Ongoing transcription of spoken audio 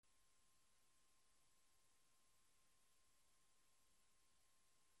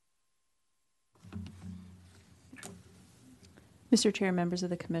Mr. Chair, members of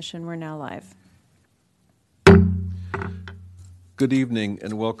the Commission, we're now live. Good evening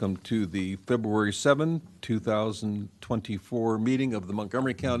and welcome to the February 7, 2024 meeting of the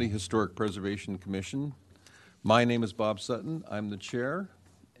Montgomery County Historic Preservation Commission. My name is Bob Sutton. I'm the chair,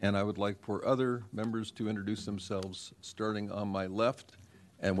 and I would like for other members to introduce themselves starting on my left,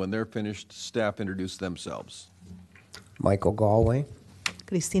 and when they're finished, staff introduce themselves. Michael Galway.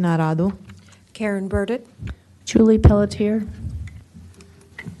 Cristina Arado. Karen Burdett. Julie Pelletier.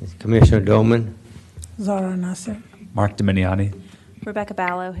 Commissioner Doman. Zara Nasser. Mark Dominiani. Rebecca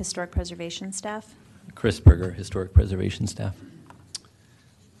Ballo, Historic Preservation Staff. Chris Berger, Historic Preservation Staff.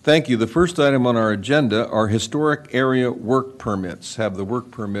 Thank you. The first item on our agenda are historic area work permits. Have the work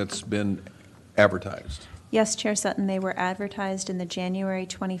permits been advertised? Yes, Chair Sutton, they were advertised in the January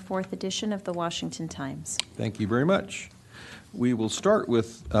 24th edition of the Washington Times. Thank you very much. We will start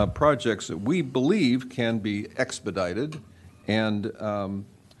with projects that we believe can be expedited, and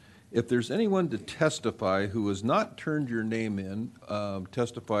if there's anyone to testify who has not turned your name in,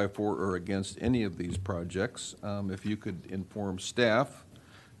 testify for or against any of these projects, if you could inform staff,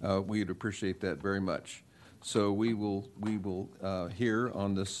 we'd appreciate that very much. So we will hear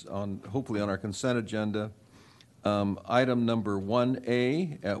on this, hopefully on our consent agenda, item number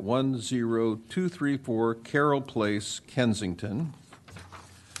 1A at 10234 Carroll Place, Kensington.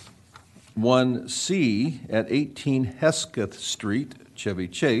 1C at 18 Hesketh Street, Chevy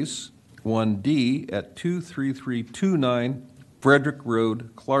Chase. 1D at 23329 Frederick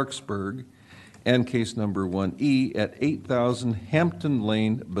Road, Clarksburg. And case number 1E at 8000 Hampton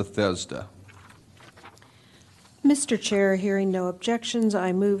Lane, Bethesda. Mr. Chair, hearing no objections,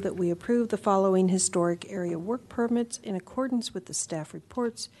 I move that we approve the following historic area work permits in accordance with the staff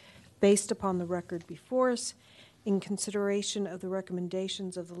reports based upon the record before us, in consideration of the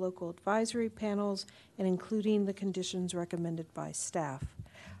recommendations of the local advisory panels and including the conditions recommended by staff.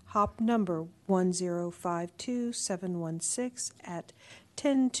 HOP number 1052716 at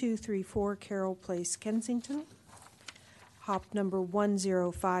 10234 Carroll Place, Kensington. HOP number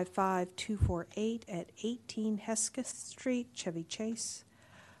 1055248 at 18 Hesketh Street, Chevy Chase.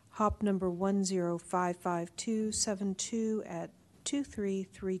 HOP number 1055272 at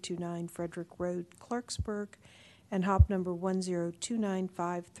 23329 Frederick Road, Clarksburg. And HOP number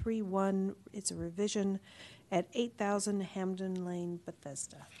 1029531, it's a revision, at 8000 Hampton Lane,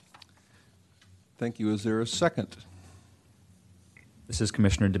 Bethesda. Thank you. Is there a second? This is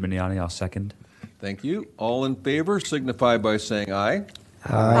Commissioner Dominiani. I'll second. Thank you. All in favor signify by saying aye.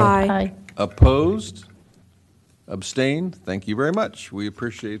 Aye. Opposed? Abstained? Thank you very much. We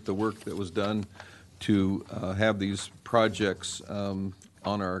appreciate the work that was done to have these projects on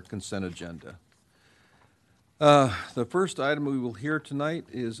our consent agenda. The first item we will hear tonight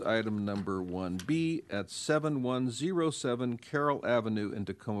is item number 1B at 7107 Carroll Avenue in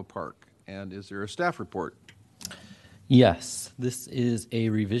Tacoma Park. And is there a staff report? Yes, this is a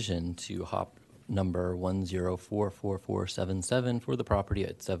revision to HOP number 1044477 for the property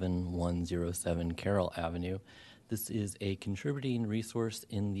at 7107 Carroll Avenue. This is a contributing resource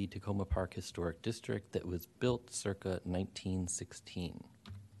in the Tacoma Park Historic District that was built circa 1916.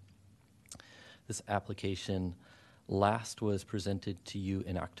 This application last was presented to you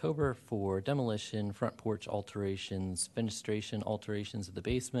in October for demolition, front porch alterations, fenestration alterations of the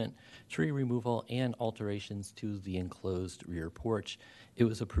basement, tree removal, and alterations to the enclosed rear porch. It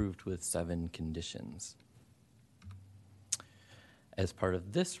was approved with 7 conditions. As part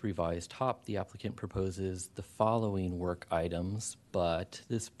of this revised HOP, the applicant proposes the following work items, but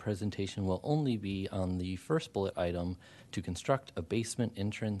this presentation will only be on the first bullet item to construct a basement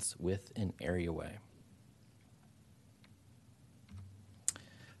entrance with an areaway.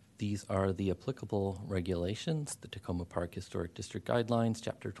 These are the applicable regulations, the Tacoma Park Historic District Guidelines,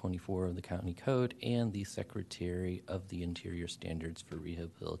 Chapter 24 of the County Code, and the Secretary of the Interior Standards for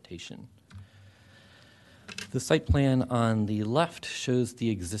Rehabilitation. The site plan on the left shows the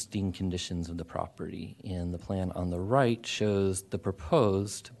existing conditions of the property, and the plan on the right shows the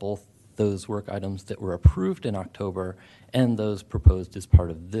proposed, both those work items that were approved in October and those proposed as part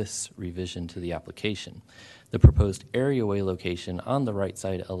of this revision to the application. The proposed areaway location on the right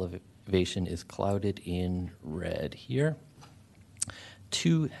side elevation is clouded in red here.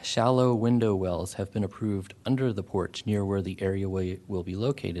 2 shallow window wells have been approved under the porch near where the areaway will be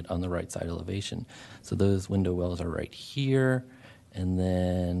located on the right side elevation. So those window wells are right here, and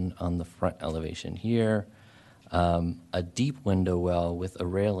then on the front elevation here. A deep window well with a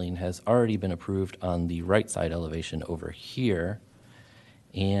railing has already been approved on the right side elevation over here.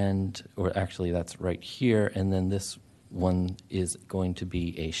 Or actually that's right here, and then this one is going to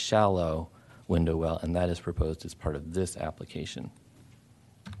be a shallow window well, and that is proposed as part of this application.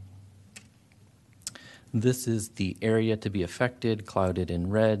 This is the area to be affected, clouded in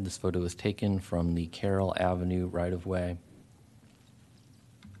red. This photo was taken from the Carroll Avenue right-of-way.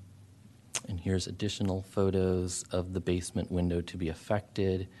 And here's additional photos of the basement window to be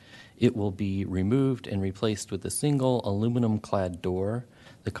affected. It will be removed and replaced with a single aluminum-clad door.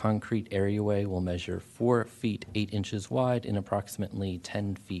 The concrete areaway will measure 4 feet 8 inches wide and approximately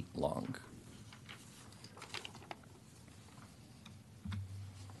 10 feet long.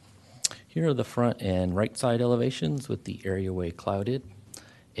 Here are the front and right side elevations with the areaway clouded.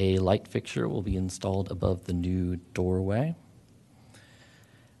 A light fixture will be installed above the new doorway.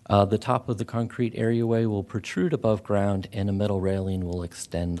 The top of the concrete areaway will protrude above ground, and a metal railing will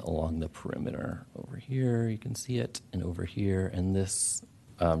extend along the perimeter. Over here, you can see it, and over here, and this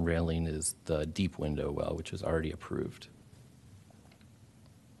railing is the deep window well, which was already approved.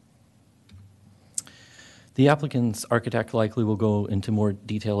 The applicant's architect likely will go into more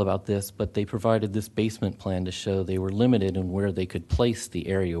detail about this, but they provided this basement plan to show they were limited in where they could place the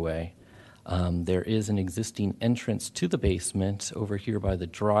areaway. There is an existing entrance to the basement over here by the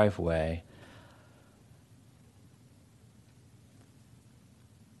driveway.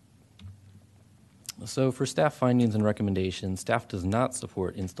 So for staff findings and recommendations, staff does not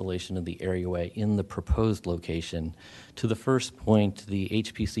support installation of the areaway in the proposed location. To the first point, the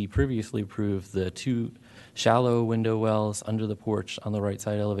HPC previously approved the 2 shallow window wells under the porch on the right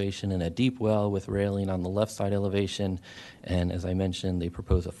side elevation and a deep well with railing on the left side elevation. And as I mentioned, they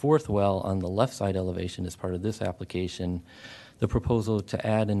propose a 4th well on the left side elevation as part of this application. The proposal to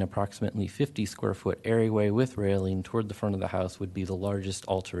add an approximately 50 square foot areaway with railing toward the front of the house would be the largest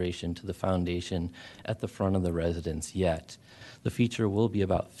alteration to the foundation at the front of the residence yet. The feature will be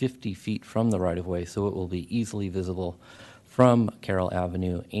about 50 feet from the right-of-way, so it will be easily visible from Carroll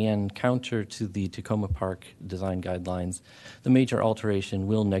Avenue, and counter to the Tacoma Park design guidelines, the major alteration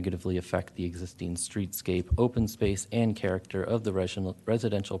will negatively affect the existing streetscape, open space, and character of the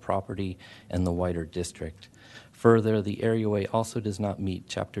residential property and the wider district. Further, the areaway also does not meet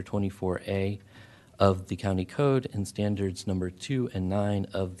Chapter 24A of the County Code and Standards number 2 and 9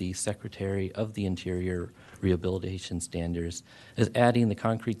 of the Secretary of the Interior Rehabilitation Standards, as adding the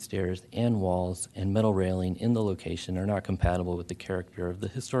concrete stairs and walls and metal railing in the location are not compatible with the character of the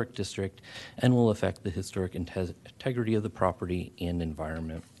historic district and will affect the historic integrity of the property and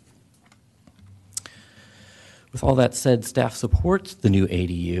environment. With all that said, staff supports the new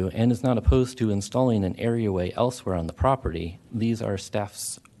ADU and is not opposed to installing an areaway elsewhere on the property. These are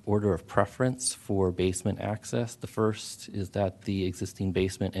staff's order of preference for basement access. The first is that the existing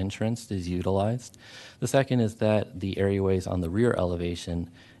basement entrance is utilized. The second is that the areaway is on the rear elevation.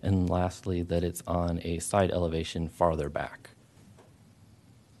 And lastly, that it's on a side elevation farther back.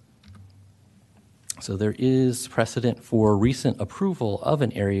 So there is precedent for recent approval of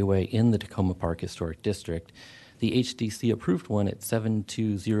an areaway in the Tacoma Park Historic District. The HDC approved one at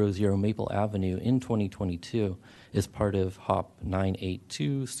 7200 Maple Avenue in 2022 as part of HOP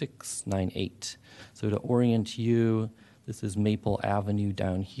 982-698. So to orient you, this is Maple Avenue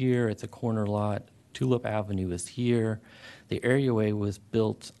down here. It's a corner lot. Tulip Avenue is here. The areaway was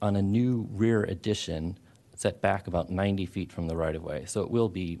built on a new rear addition set back about 90 feet from the right-of-way, so it will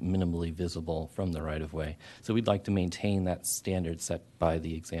be minimally visible from the right-of-way. So we'd like to maintain that standard set by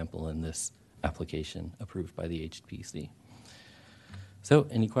the example in this application approved by the HPC. So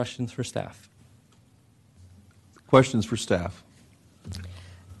any questions for staff? Questions for staff?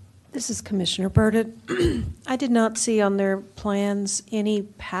 This is Commissioner Burdett. I did not see on their plans any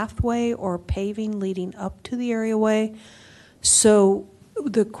pathway or paving leading up to the areaway. So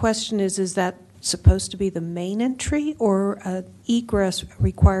the question is that supposed to be the main entry or a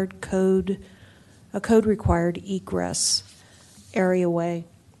code required egress areaway?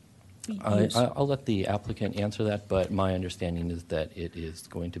 I'll let the applicant answer that, but my understanding is that it is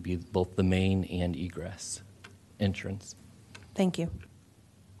going to be both the main and egress entrance. Thank you.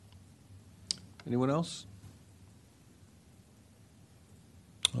 Anyone else?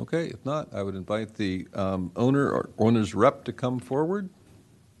 Okay, if not, I would invite the owner or owner's rep to come forward.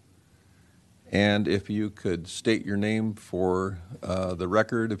 And if you could state your name for the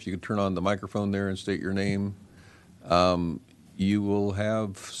record, if you could turn on the microphone there and state your name, you will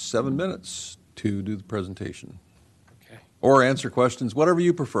have 7 minutes to do the presentation. Okay. Or answer questions, whatever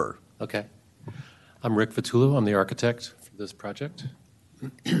you prefer. Okay. I'm Rick Vitulu. I'm the architect for this project.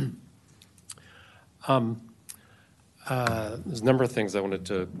 There's a number of things I wanted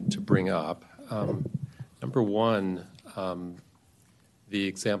to bring up. Number one, the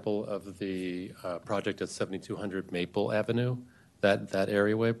example of the project at 7200 Maple Avenue, that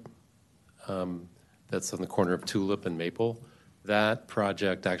areaway that's on the corner of Tulip and Maple. That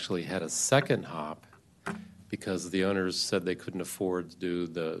project actually had a second hop because the owners said they couldn't afford to do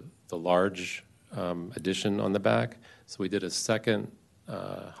the large addition on the back. So we did a second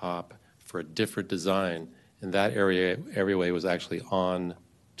hop for a different design, and that areaway was actually on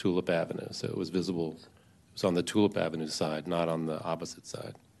Tulip Avenue, so it was visible. It was on the Tulip Avenue side, not on the opposite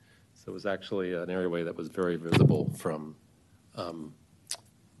side. So it was actually an areaway that was very visible from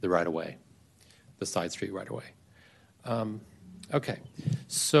the right-of-way, the side street right-of-way. Okay,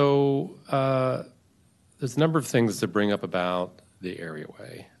 so there's a number of things to bring up about the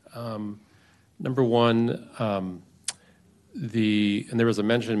areaway. Number one, and there was a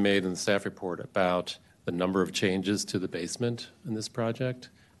mention made in the staff report about the number of changes to the basement in this project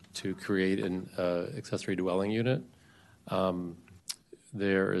to create an accessory dwelling unit.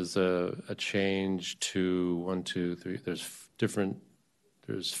 There is a change to 1, 2, 3.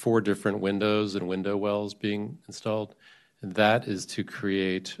 There's 4 different windows and window wells being installed, and that is to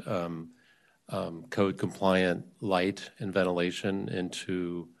create code compliant light and ventilation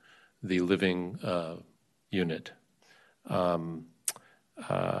into the living unit.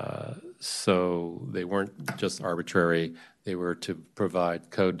 So they weren't just arbitrary, they were to provide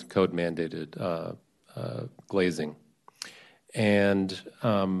code mandated glazing. And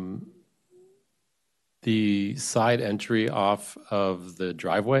the side entry off of the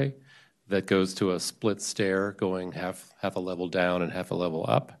driveway that goes to a split stair going half a level down and half a level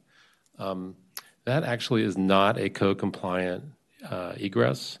up, that actually is not a code compliant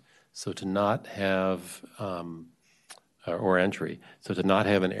egress. So to not have or entry. So to not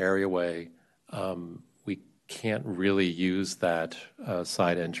have an areaway, we can't really use that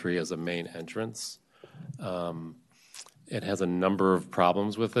side entry as a main entrance. It has a number of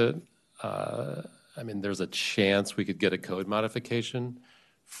problems with it. I mean, there's a chance we could get a code modification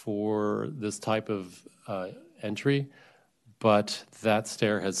for this type of entry, but that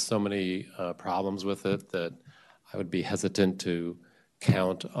stair has so many problems with it that I would be hesitant to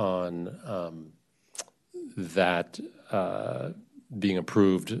count on that being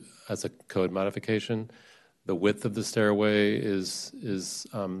approved as a code modification. The width of the stairway is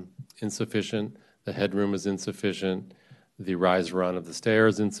insufficient. The headroom is insufficient. The rise run of the stair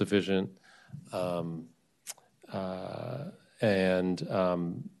is insufficient. Right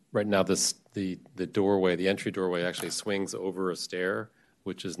now, the doorway, the entry doorway, actually swings over a stair,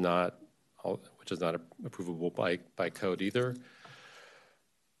 which is not approvable by code either.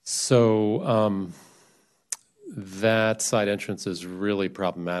 So that side entrance is really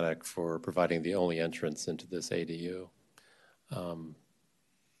problematic for providing the only entrance into this ADU. And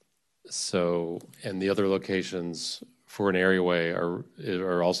the other locations for an areaway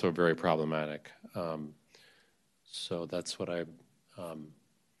are also very problematic. So that's what I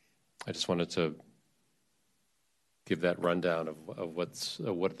just wanted to give that rundown of what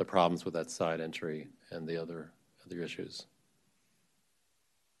the problems with that side entry and the other issues.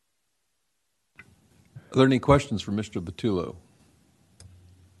 Are there any questions for Mr. Batullo?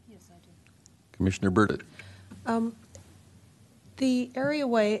 Yes, I do. Commissioner Burdett? The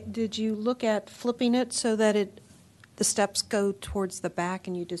areaway, did you look at flipping it so that the steps go towards the back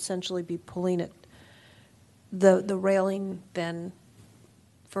and you'd essentially be pulling it, the railing then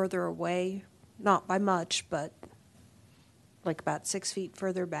further away? Not by much, but like about 6 feet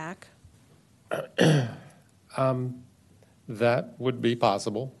further back? That would be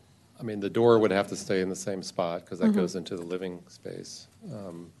possible. I mean, the door would have to stay in the same spot because that goes into the living space.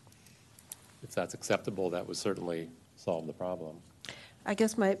 If that's acceptable, that would certainly solve the problem. I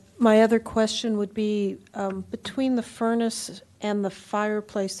guess my other question would be, between the furnace and the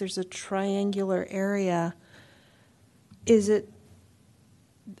fireplace, there's a triangular area. Is it,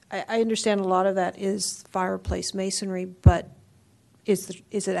 I understand a lot of that is fireplace masonry, but is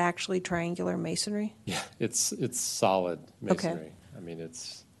it actually triangular masonry? Yeah, it's solid masonry. Okay. I mean,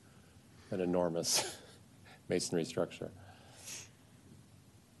 it's an enormous masonry structure.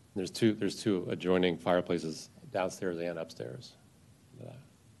 There's two adjoining fireplaces downstairs and upstairs.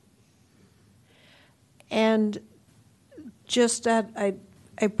 And just that, I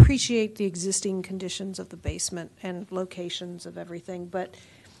appreciate the existing conditions of the basement and locations of everything, but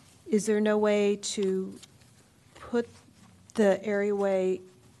is there no way to put the areaway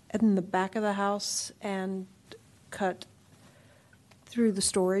in the back of the house and cut through the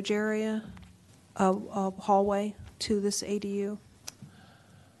storage area, a hallway to this ADU?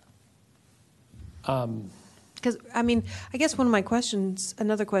 Because, I mean, I guess one of my questions,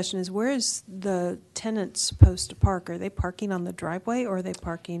 another question is, where is the tenant supposed to park? Are they parking on the driveway, or are they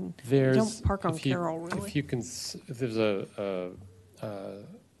parking? They don't park on Carroll, really. If there's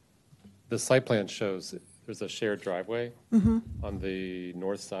the site plan shows there's a shared driveway on the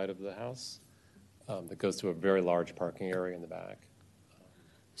north side of the house that goes to a very large parking area in the back.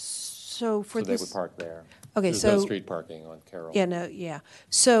 So for So they this. would park there. Okay, There's no so- street parking on Carroll. Yeah, no, yeah.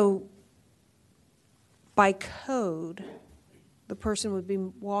 So by code, the person would be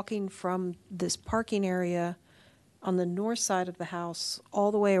walking from this parking area on the north side of the house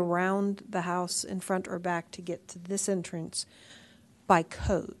all the way around the house in front or back to get to this entrance by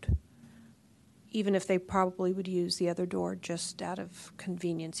code, even if they probably would use the other door just out of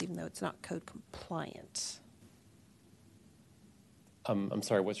convenience, even though it's not code compliant. I'm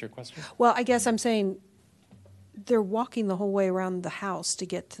sorry, what's your question? Well, I guess I'm saying they're walking the whole way around the house to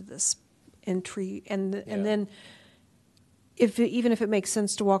get to this entry, and then even if it makes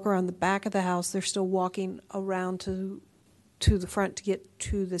sense to walk around the back of the house, they're still walking around to the front to get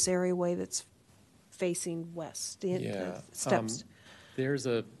to this areaway that's facing west. The steps. There's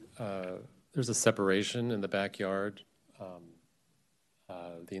a separation in the backyard.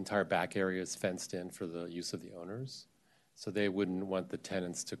 The entire back area is fenced in for the use of the owners. So they wouldn't want the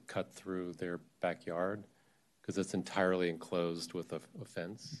tenants to cut through their backyard because it's entirely enclosed with a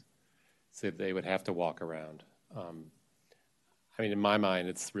fence. So they would have to walk around. I mean, in my mind,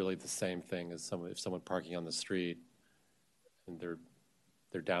 it's really the same thing as if someone parking on the street and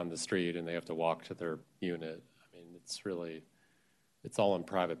they're down the street and they have to walk to their unit. I mean, it's all on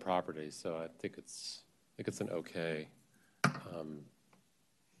private property. So I think it's an okay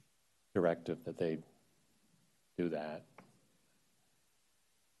directive that they do that.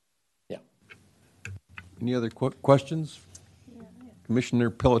 Yeah. Any other questions? Commissioner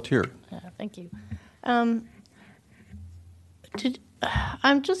Pelletier. Thank you. I'm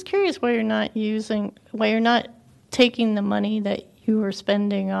just curious why you're not taking the money that you were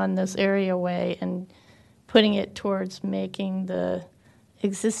spending on this areaway and putting it towards making the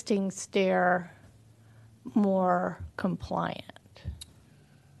existing stair more compliant.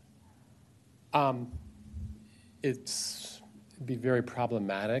 It'd be very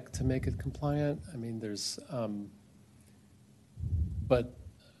problematic to make it compliant. I mean, but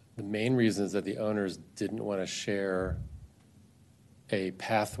the main reason is that the owners didn't want to share a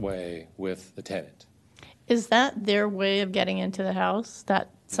pathway with the tenant. Is that their way of getting into the house,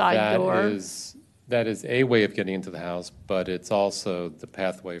 that side door? That is a way of getting into the house, but it's also the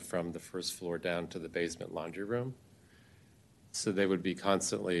pathway from the first floor down to the basement laundry room. So they would be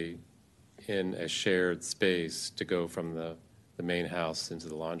constantly in a shared space to go from the main house into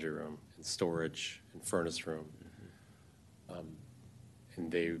the laundry room and storage and furnace room. And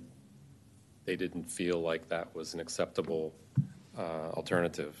they didn't feel like that was an acceptable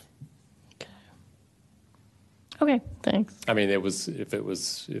alternative. Okay, thanks. I mean,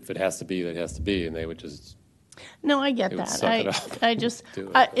 if it has to be, it has to be, and they would just. No, I get They would that. suck it up I just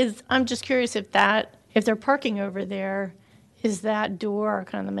do it. I'm just curious if they're parking over there, is that door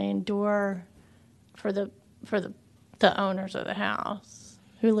kind of the main door for the owners of the house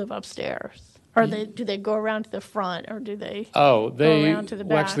who live upstairs? Or do they go around to the front, or do they go around to the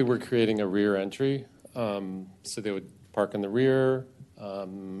back? Actually, we're creating a rear entry, so they would park in the rear.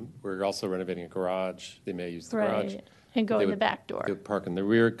 We're also renovating a garage. They may use the garage. Right, and go They in the would- back door. They would park in the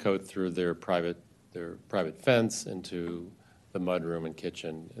rear, go through their private fence into the mudroom and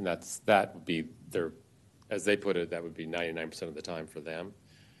kitchen, and that would be their, as they put it, that would be 99% of the time for them.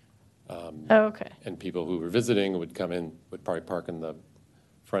 Oh, okay. And people who were visiting would come in, would probably park in the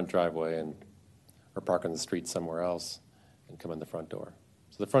front driveway or park on the street somewhere else and come in the front door.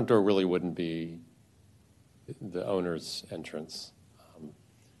 So the front door really wouldn't be the owner's entrance.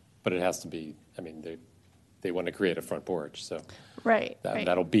 But it has to be, I mean, they want to create a front porch, so Right.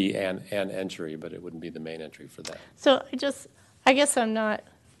 that'll be an entry, but it wouldn't be the main entry for that. So I guess I'm not,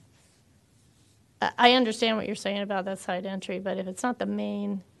 I understand what you're saying about that side entry, but if it's not the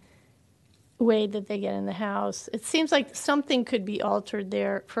main way that they get in the house, it seems like something could be altered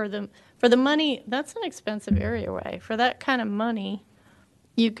there for the money. That's an expensive areaway. For that kind of money,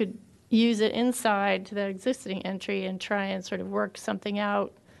 you could use it inside to the existing entry and try and sort of work something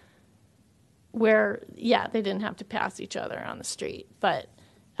out where, yeah, they didn't have to pass each other on the street. But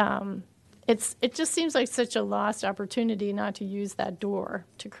it just seems like such a lost opportunity not to use that door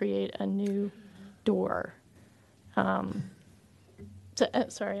to create a new door.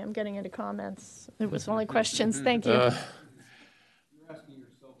 Sorry, I'm getting into comments. It was only questions. Thank you. You're asking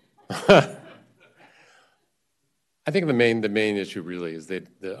yourself. I think the main issue really is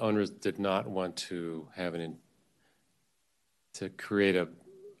that the owners did not want to have to create a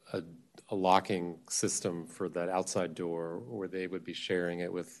locking system for that outside door where they would be sharing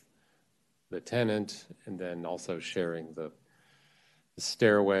it with the tenant and then also sharing the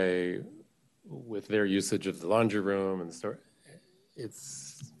stairway with their usage of the laundry room and store,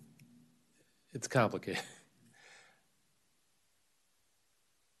 it's complicated.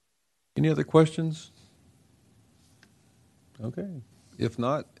 Any other questions? Okay. If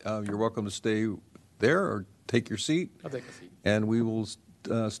not, you're welcome to stay there or take your seat. I'll take a seat. And we will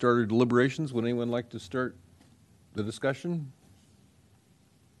start our deliberations. Would anyone like to start the discussion?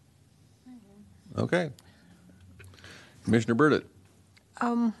 Okay. Commissioner Burdett.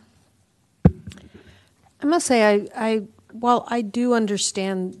 I must say, while I do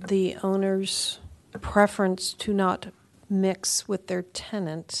understand the owner's preference to not mix with their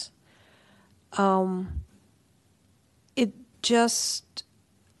tenant, it just,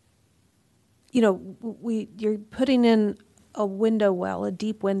 you're putting in a window well, a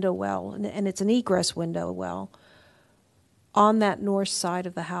deep window well, and it's an egress window well on that north side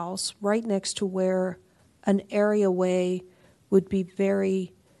of the house, right next to where an areaway would be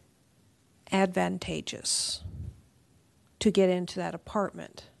very advantageous to get into that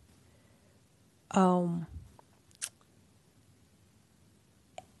apartment. And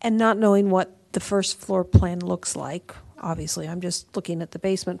not knowing what the first floor plan looks like, obviously, I'm just looking at the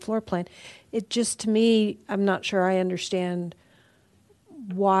basement floor plan. It just, to me, I'm not sure I understand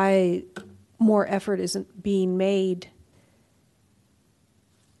why more effort isn't being made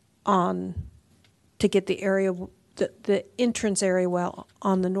to get the area, the entrance area well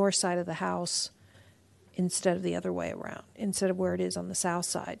on the north side of the house instead of the other way around, instead of where it is on the south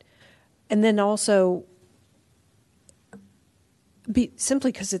side. And then also,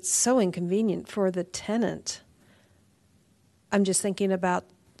 simply because it's so inconvenient for the tenant. I'm just thinking about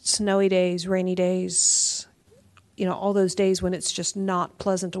snowy days, rainy days, all those days when it's just not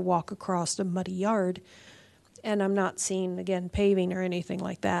pleasant to walk across a muddy yard. And I'm not seeing, again, paving or anything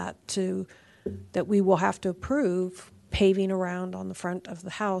like that that we will have to approve paving around on the front of the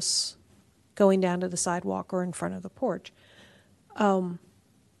house, going down to the sidewalk or in front of the porch. And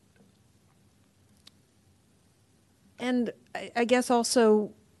I guess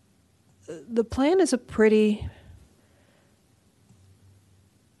also the plan is a pretty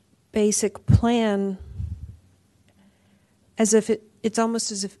basic plan, as if it's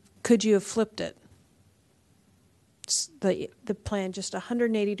almost as if, could you have flipped it? The plan just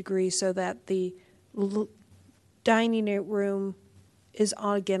 180 degrees so that the dining room is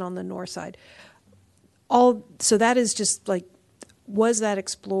again on the north side. So that is just like, was that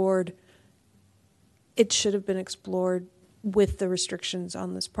explored? It should have been explored with the restrictions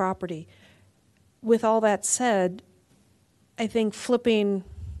on this property. With all that said, I think flipping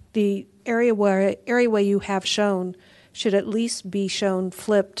the areaway you have shown should at least be shown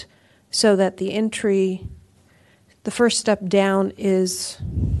flipped so that the entry, the first step down is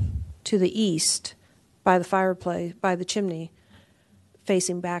to the east by the fireplace, by the chimney,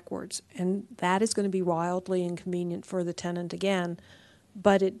 facing backwards. And that is going to be wildly inconvenient for the tenant again,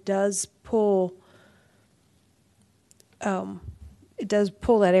 but it does pull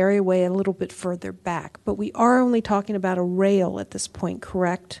that areaway a little bit further back. But we are only talking about a rail at this point,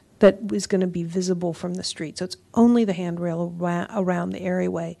 correct? That is going to be visible from the street. So it's only the handrail around the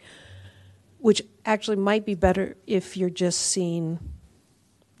areaway, which actually might be better if you're just seeing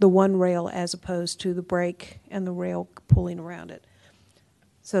the one rail as opposed to the brake and the rail pulling around it.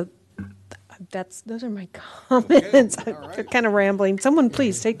 So those are my comments. Okay, all right. I'm kind of rambling. Someone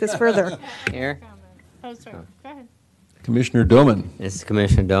please take this further. Here, Oh, sorry. Go ahead. Commissioner Doman. this is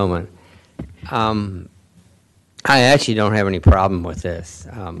Commissioner Doman. I actually don't have any problem with this.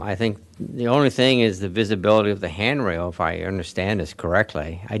 I think the only thing is the visibility of the handrail, if I understand this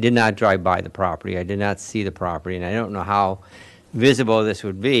correctly. I did not drive by the property. I did not see the property, and I don't know how visible this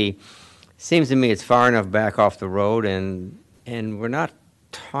would be. Seems to me it's far enough back off the road, and we're not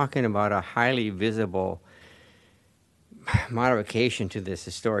talking about a highly visible modification to this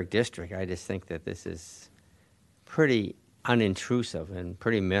historic district. I just think that this is pretty unintrusive and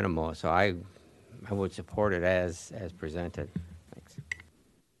pretty minimal, so I would support it as presented. Thanks.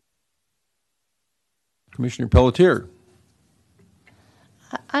 Commissioner Pelletier.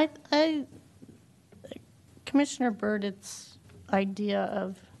 Commissioner Burdett's idea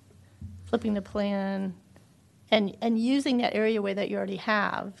of flipping the plan and using that areaway that you already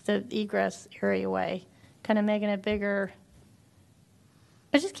have, the egress areaway, kind of making it bigger.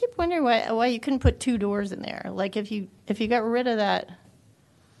 I just keep wondering why you couldn't put two doors in there. Like if you got rid of that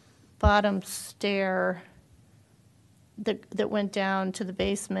bottom stair that went down to the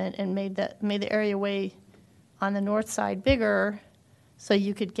basement and made the areaway on the north side bigger, so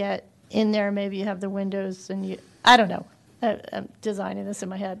you could get in there. Maybe you have the windows and I don't know. I'm designing this in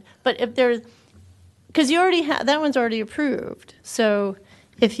my head, but if there's, because you already have that one's already approved. So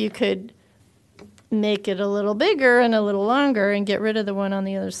if you could make it a little bigger and a little longer and get rid of the one on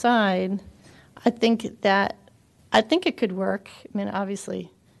the other side, I think it could work. I mean,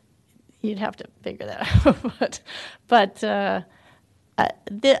 obviously, you'd have to figure that out, but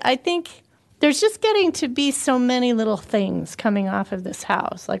I think there's just getting to be so many little things coming off of this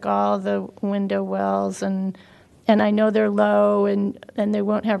house, like all the window wells, and I know they're low and they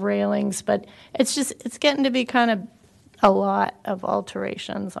won't have railings, but it's getting to be kind of a lot of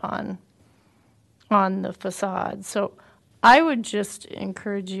alterations on the facade. So I would just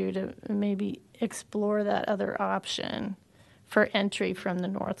encourage you to maybe explore that other option for entry from the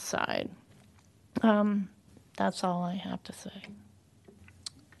north side. That's all I have to say.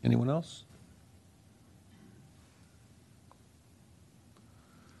 Anyone else?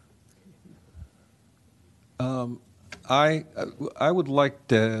 I would like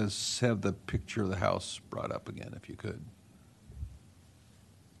to have the picture of the house brought up again, if you could.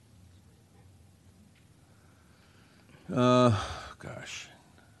 Gosh.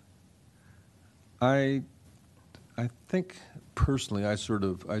 I think personally, I sort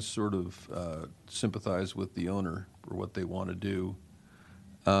of sympathize with the owner for what they want to do.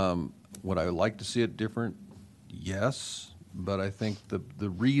 Would I like to see it different? Yes, but I think the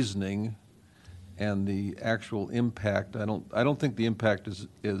reasoning and the actual impact, I don't think the impact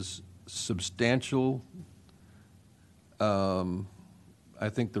is substantial. I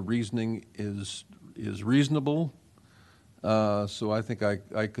think the reasoning is reasonable. So I think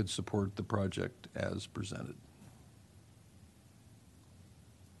I could support the project as presented.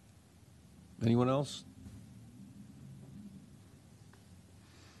 Anyone else?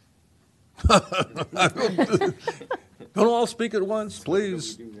 Don't all speak at once,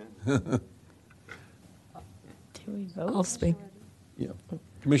 please. Do we vote? I'll speak. Yeah.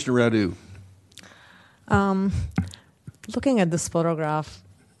 Commissioner Radu. Looking at this photograph,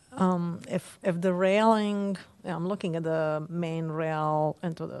 if the railing, I'm looking at the main rail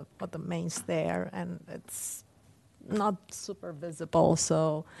into the main stair, and it's not super visible.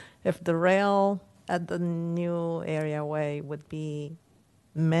 So if the rail at the new areaway would be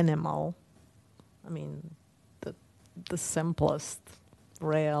minimal, I mean, the simplest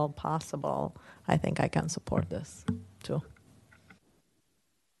rail possible, I think I can support this too.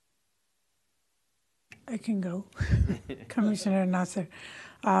 I can go. Commissioner Nasser.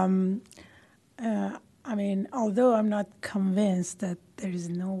 I mean, although I'm not convinced that there is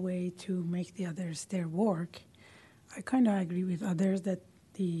no way to make the other stair work, I kind of agree with others that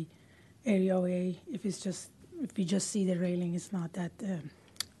the areaway, if you just see the railing, it's not that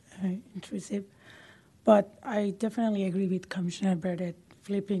intrusive. But I definitely agree with Commissioner Burdett.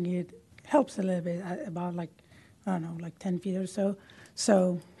 Flipping it helps a little bit, about like 10 feet or so.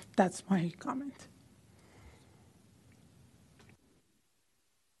 So that's my comment.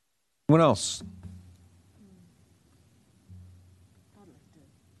 Anyone else?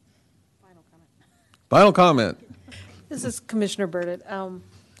 Final comment. This is Commissioner Burdett.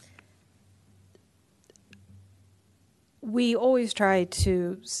 We always try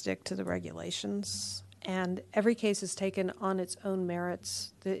to stick to the regulations, and every case is taken on its own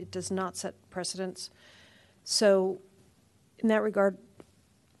merits. It does not set precedents. So in that regard,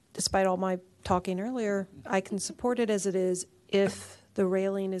 despite all my talking earlier, I can support it as it is if the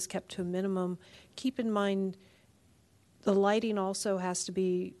railing is kept to a minimum. Keep in mind, the lighting also has to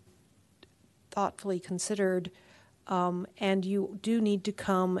be thoughtfully considered, and you do need to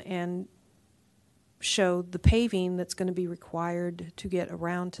come and show the paving that's going to be required to get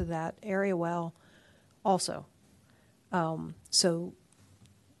around to that area well also. So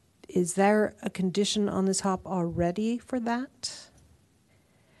is there a condition on this hop already for that?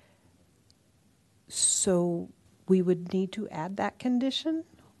 So we would need to add that condition?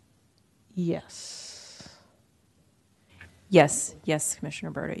 Yes. Yes,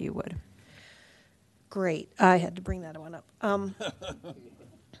 Commissioner Burdett, you would. Great. I had to bring that one up.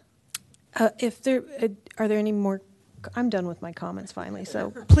 If there are there any more? I'm done with my comments finally.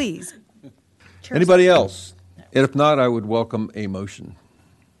 So please. Anybody else? And if not, I would welcome a motion.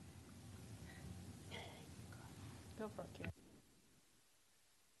 Go for it,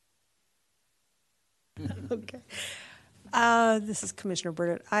 Karen. Okay. This is Commissioner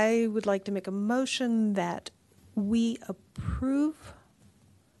Burdett. I would like to make a motion that we approve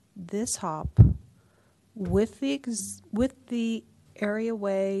this hop with the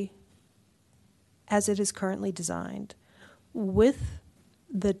areaway as it is currently designed, with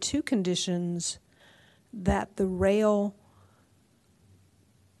the two conditions that the rail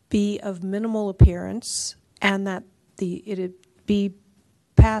be of minimal appearance and that it be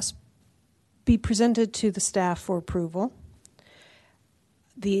presented to the staff for approval.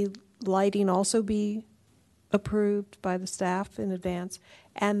 The lighting also be approved by the staff in advance,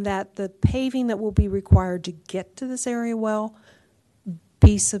 and that the paving that will be required to get to this area well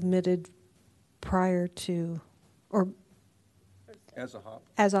be submitted prior to, or As a hop.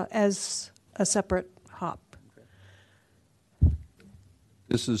 as a separate hop.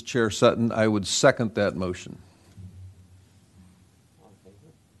 This is Chair Sutton. I would second that motion.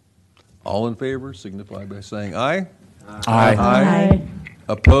 All in favor signify by saying aye. Aye. Aye.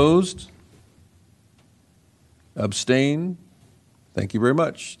 Opposed? Abstain? Thank you very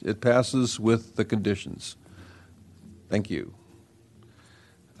much. It passes with the conditions. Thank you.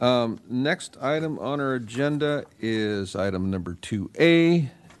 Next item on our agenda is item number 2A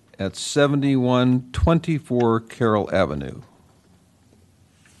at 7124 Carroll Avenue.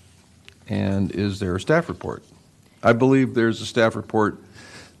 And is there a staff report? I believe there's a staff report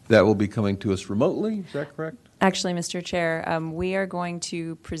that will be coming to us remotely. Is that correct? Actually, Mr. Chair, we are going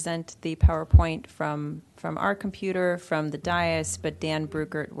to present the PowerPoint from our computer, from the dais, but Dan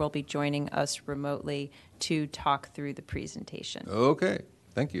Bruckert will be joining us remotely to talk through the presentation. Okay,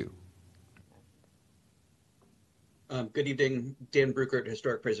 thank you. Good evening, Dan Bruckert,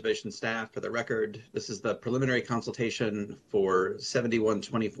 Historic Preservation staff. For the record, this is the preliminary consultation for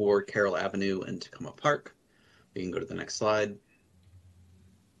 7124 Carroll Avenue in Tacoma Park. We can go to the next slide.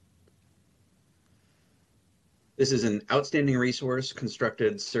 This is an outstanding resource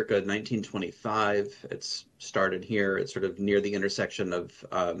constructed circa 1925. It's started here. It's sort of near the intersection of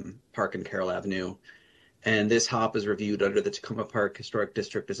Park and Carroll Avenue. And this hop is reviewed under the Tacoma Park Historic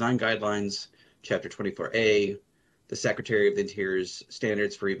District Design Guidelines, Chapter 24A, the Secretary of the Interior's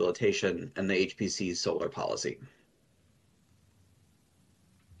Standards for Rehabilitation, and the HPC's Solar Policy.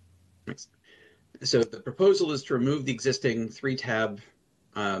 Next. So the proposal is to remove the existing 3-tab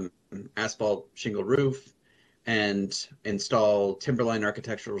asphalt shingle roof and install timberline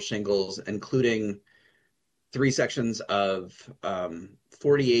architectural shingles, including 3 sections of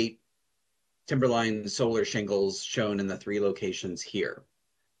 48 timberline solar shingles shown in the 3 locations here.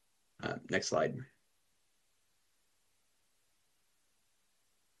 Next slide.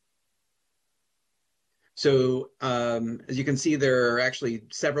 So as you can see, there are actually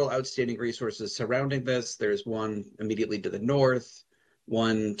several outstanding resources surrounding this. There's one immediately to the north,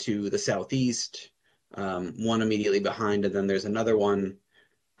 one to the southeast, one immediately behind, and then there's another one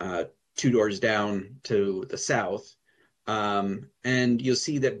 2 doors down to the south. And you'll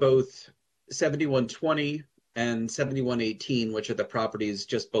see that both 7120 and 7118, which are the properties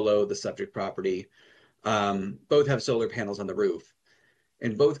just below the subject property, both have solar panels on the roof.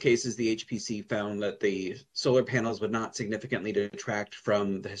 In both cases, the HPC found that the solar panels would not significantly detract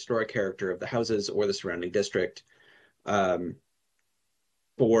from the historic character of the houses or the surrounding district.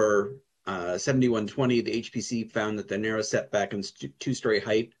 For 7120, the HPC found that the narrow setback and 2-story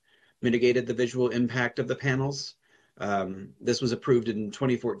height mitigated the visual impact of the panels. This was approved in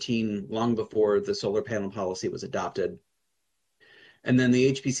 2014, long before the solar panel policy was adopted. And then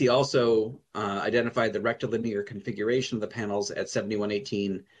the HPC also identified the rectilinear configuration of the panels at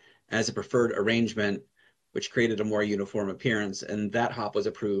 7118 as a preferred arrangement, which created a more uniform appearance, and that hop was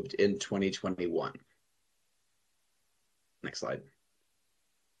approved in 2021. Next slide.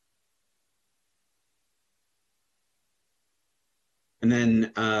 And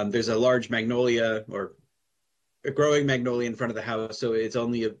then there's a large magnolia, or a growing magnolia in front of the house, so it's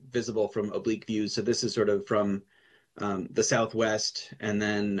only visible from oblique views. So this is sort of from the southwest, and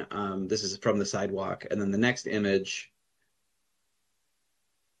then this is from the sidewalk. And then the next image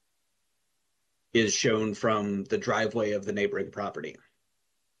is shown from the driveway of the neighboring property.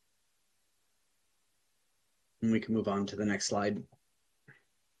 And we can move on to the next slide.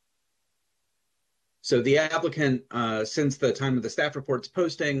 So the applicant, since the time of the staff report's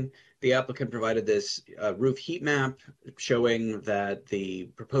posting, the applicant provided this roof heat map showing that the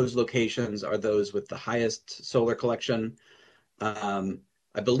proposed locations are those with the highest solar collection.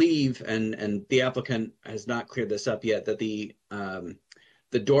 I believe, and the applicant has not cleared this up yet, that the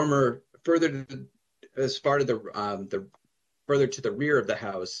dormer further as far to the further to the rear of the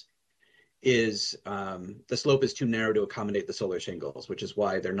house is the slope is too narrow to accommodate the solar shingles, which is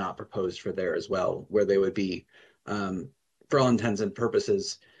why they're not proposed for there as well, where they would be, for all intents and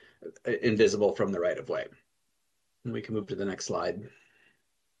purposes, invisible from the right of way. And we can move to the next slide.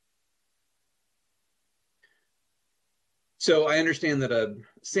 So I understand that a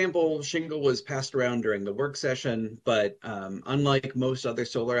sample shingle was passed around during the work session, but unlike most other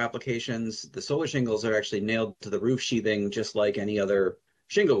solar applications, the solar shingles are actually nailed to the roof sheathing just like any other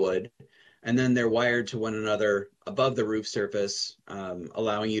shingle would. And then they're wired to one another above the roof surface,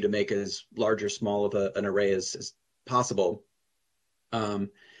 allowing you to make as large or small of an array as possible. And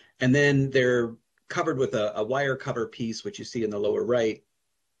And then they're covered with a wire cover piece, which you see in the lower right,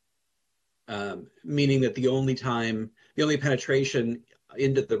 meaning that the only penetration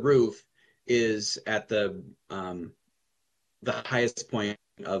into the roof is at the highest point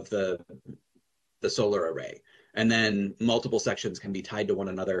of the solar array. And then multiple sections can be tied to one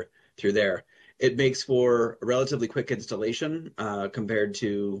another through there. It makes for a relatively quick installation compared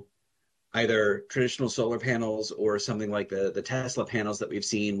to either traditional solar panels or something like the Tesla panels that we've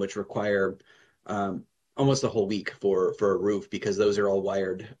seen, which require almost a whole week for a roof, because those are all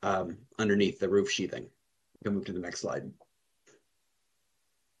wired underneath the roof sheathing. We can move to the next slide.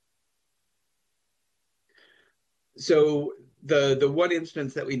 So the one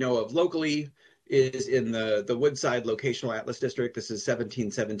instance that we know of locally is in the Woodside Locational Atlas District. This is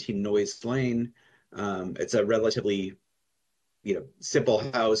 1717 Noyes Lane. It's a relatively simple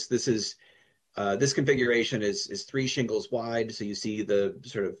house. This configuration is 3 shingles wide. So you see the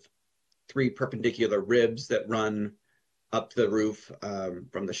sort of 3 perpendicular ribs that run up the roof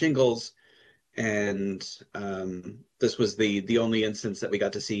from the shingles. And this was the only instance that we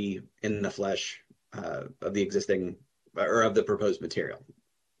got to see in the flesh of the existing or of the proposed material.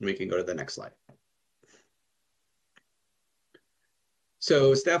 We can go to the next slide.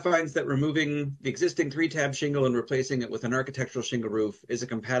 So staff finds that removing the existing 3-tab shingle and replacing it with an architectural shingle roof is a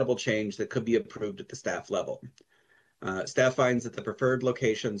compatible change that could be approved at the staff level. Staff finds that the preferred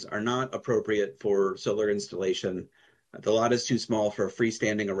locations are not appropriate for solar installation. The lot is too small for a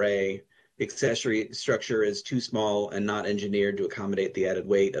freestanding array. The accessory structure is too small and not engineered to accommodate the added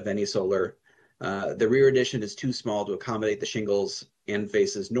weight of any solar. The rear addition is too small to accommodate the shingles and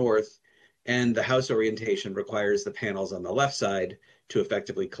faces north, and the house orientation requires the panels on the left side to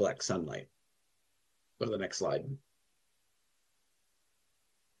effectively collect sunlight. Go to the next slide.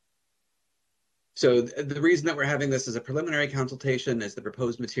 So the reason that we're having this as a preliminary consultation is the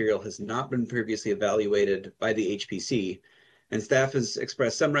proposed material has not been previously evaluated by the HPC, and staff has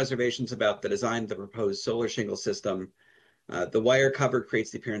expressed some reservations about the design of the proposed solar shingle system. The wire cover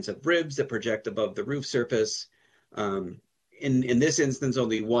creates the appearance of ribs that project above the roof surface. In this instance,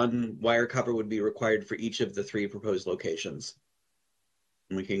 only one wire cover would be required for each of the 3 proposed locations.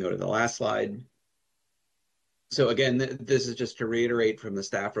 And we can go to the last slide. So again, this is just to reiterate from the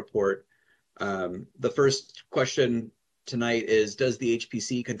staff report. The first question tonight is, does the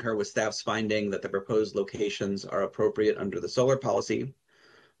HPC concur with staff's finding that the proposed locations are appropriate under the solar policy,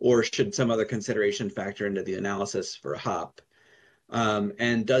 or should some other consideration factor into the analysis for a HOP?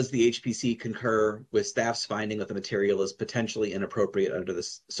 And does the HPC concur with staff's finding that the material is potentially inappropriate under the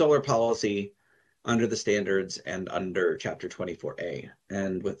solar policy, under the standards, and under Chapter 24A?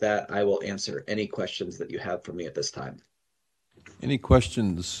 And with that, I will answer any questions that you have for me at this time. Any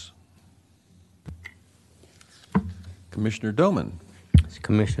questions? Commissioner Doman.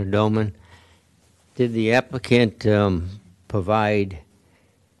 Commissioner Doman, did the applicant provide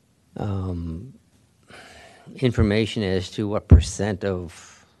information as to what %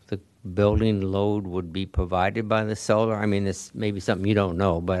 of the building load would be provided by the solar? I mean, this may be something you don't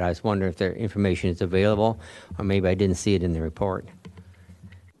know, but I was wondering if their information is available, or maybe I didn't see it in the report.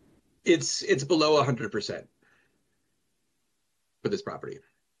 It's below 100% for this property.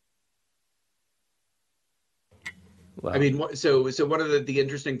 Well, I mean, so one of the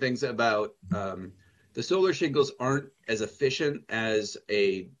interesting things about the solar shingles aren't as efficient as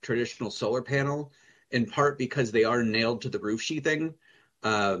a traditional solar panel, in part because they are nailed to the roof sheathing.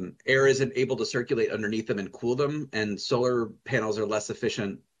 Air isn't able to circulate underneath them and cool them, and solar panels are less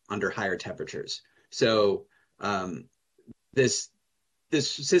efficient under higher temperatures. So this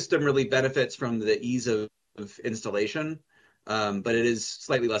system really benefits from the ease of installation, but it is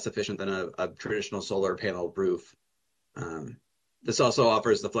slightly less efficient than a traditional solar panel roof. This also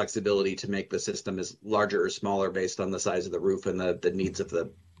offers the flexibility to make the system as larger or smaller based on the size of the roof and the needs of the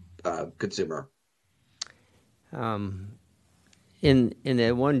consumer. In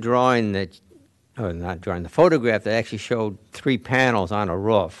the one drawing that, or not drawing, the photograph that actually showed 3 panels on a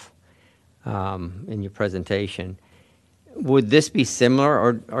roof in your presentation, would this be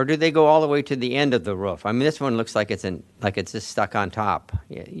similar, or do they go all the way to the end of the roof? I mean, this one looks like it's just stuck on top.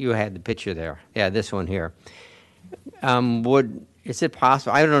 You had the picture there. Yeah, this one here. Is it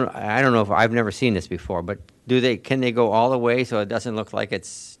possible? I don't know if I've never seen this before, but can they go all the way so it doesn't look like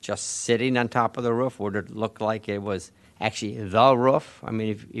it's just sitting on top of the roof? Would it look like it was actually the roof? I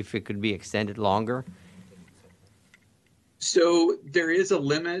mean, if it could be extended longer? So there is a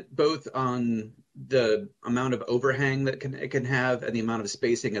limit both on the amount of overhang that it can have and the amount of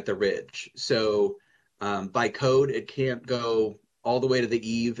spacing at the ridge. So by code, it can't go all the way to the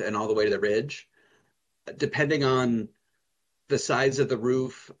eave and all the way to the ridge. Depending on the size of the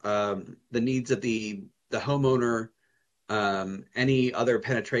roof, the needs of the homeowner, any other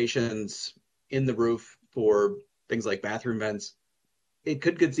penetrations in the roof for things like bathroom vents, it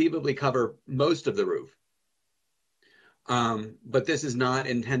could conceivably cover most of the roof. But this is not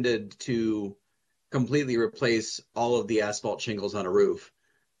intended to completely replace all of the asphalt shingles on a roof.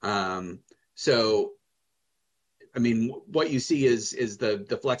 So, I mean, what you see is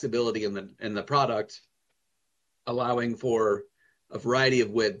the flexibility in the product, allowing for a variety of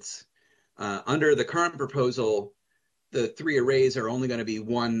widths. Under the current proposal, the 3 arrays are only going to be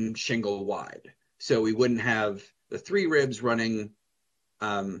 1 shingle wide. So we wouldn't have the 3 ribs running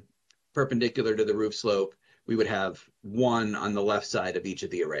perpendicular to the roof slope. We would have 1 on the left side of each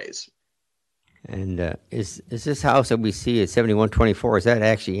of the arrays. And is this house that we see at 7124, is that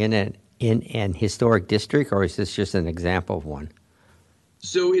actually in an historic district, or is this just an example of one?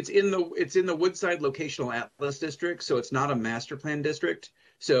 So it's in the Woodside Locational Atlas District, so it's not a master plan district.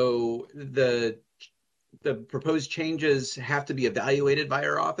 So the proposed changes have to be evaluated by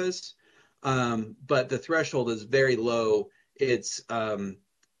our office, but the threshold is very low. It's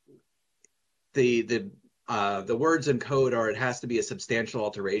the words in code are it has to be a substantial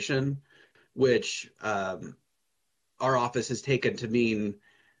alteration, which our office has taken to mean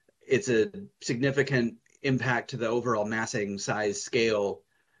it's a significant impact to the overall massing size scale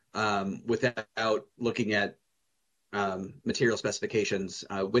without looking at material specifications.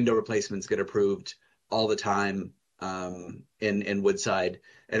 Window replacements get approved all the time in Woodside.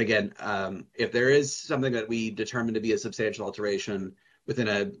 And again, if there is something that we determine to be a substantial alteration within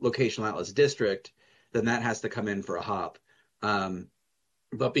a locational atlas district, then that has to come in for a hop.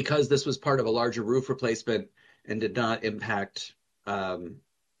 But because this was part of a larger roof replacement and did not impact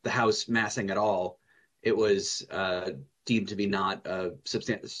the house massing at all, it was deemed to be not a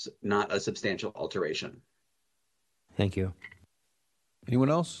substantial alteration. Thank you. Anyone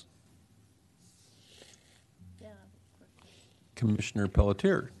else? Yeah. Commissioner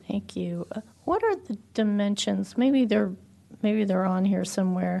Pelletier. Thank you. What are the dimensions? Maybe they're on here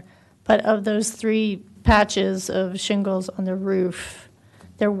somewhere, but of those 3 patches of shingles on the roof,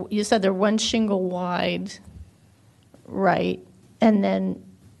 you said they're 1 shingle wide, right? And then,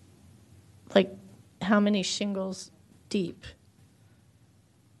 like, how many shingles deep?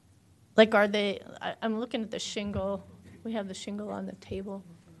 Like, are they? I'm looking at the shingle. We have the shingle on the table.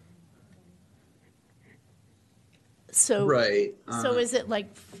 So right. So is it like,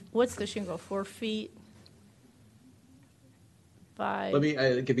 what's the shingle? 4 feet? 5? Let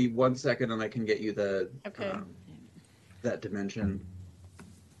me give you 1 second, and I can get you the Okay. That dimension.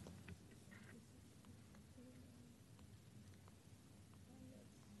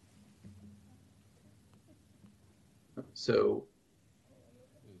 So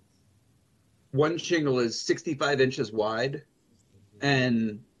 1 shingle is 65 inches wide,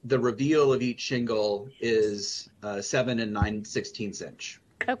 and the reveal of each shingle is 7 9/16 inch.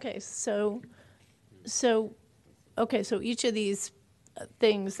 Okay, so each of these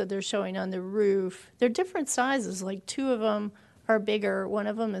things that they're showing on the roof, they're different sizes. Like 2 of them are bigger, 1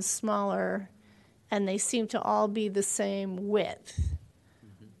 of them is smaller, and they seem to all be the same width.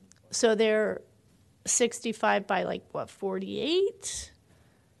 So they're 65 by like what, 48?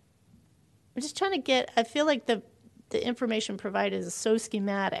 I'm just trying to get, I feel like the information provided is so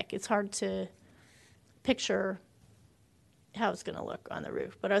schematic, it's hard to picture how it's going to look on the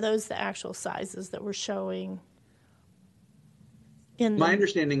roof. But are those the actual sizes that we're showing? My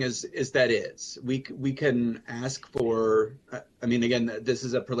understanding is that we can ask for, I mean, again, this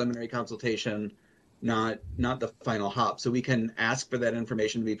is a preliminary consultation, not the final hop. So we can ask for that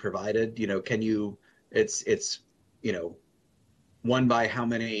information to be provided. You know, can you, it's 1 by how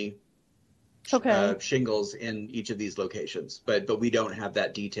many shingles in each of these locations, but we don't have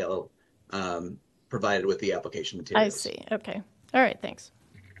that detail provided with the application materials. I see. Okay. All right. Thanks.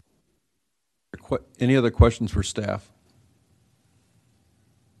 Any other questions for staff?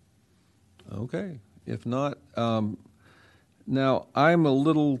 Okay. If not, now I'm a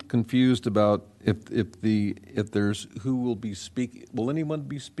little confused about if there's who will be speaking. Will anyone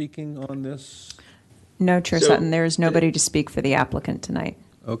be speaking on this? No, Chair Sutton, there is nobody to speak for the applicant tonight.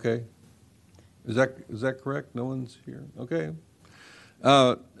 Okay. Is that correct? No one's here? Okay.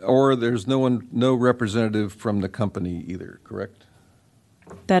 Or there's no representative from the company either, correct?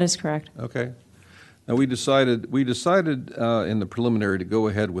 That is correct. Okay. Now, we decided in the preliminary to go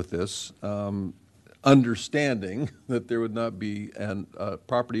ahead with this, understanding that there would not be a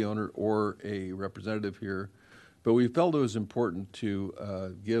property owner or a representative here, but we felt it was important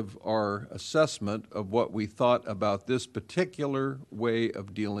to give our assessment of what we thought about this particular way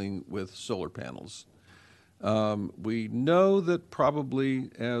of dealing with solar panels. We know that probably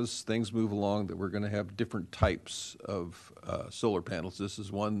as things move along that we're going to have different types of solar panels. This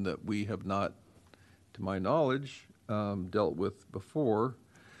is one that we have not, to my knowledge, dealt with before.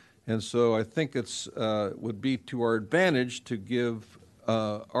 And so I think it's would be to our advantage to give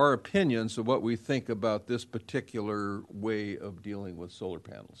our opinions of what we think about this particular way of dealing with solar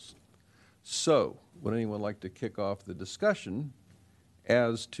panels. So, would anyone like to kick off the discussion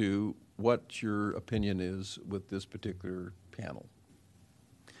as to what your opinion is with this particular panel?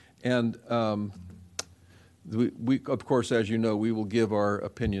 And we, of course, as you know, we will give our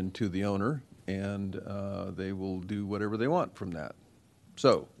opinion to the owner, and they will do whatever they want from that.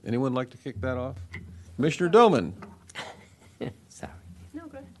 So, anyone like to kick that off? Commissioner Doman. Sorry. No,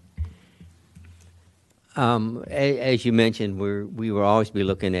 go ahead. As you mentioned, we will always be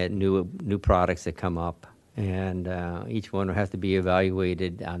looking at new products that come up, and each one will have to be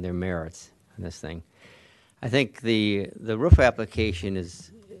evaluated on their merits on this thing. I think the roof application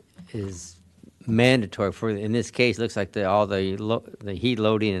is mandatory for, in this case, looks like all the heat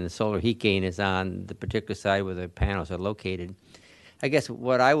loading and the solar heat gain is on the particular side where the panels are located. I guess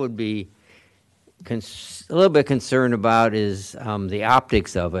what I would be a little bit concerned about is the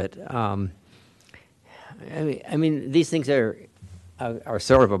optics of it. I mean, these things are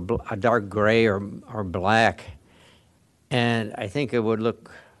sort of a dark gray or black, and I think it would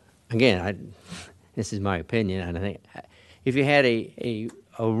look. Again, this is my opinion, and I think if you had a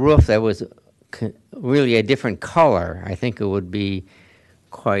roof that was really a different color, I think it would be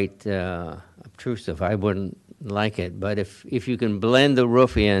quite obtrusive. I wouldn't like it, but if you can blend the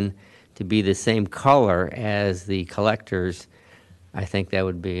roof in to be the same color as the collectors, I think that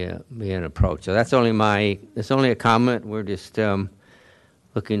would be an approach. So that's only a comment. We're just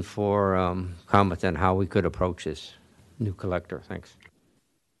looking for comments on how we could approach this new collector. Thanks.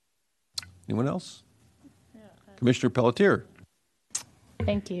 Anyone else? Commissioner Pelletier.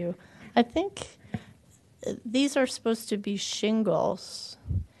 Thank you. I think these are supposed to be shingles,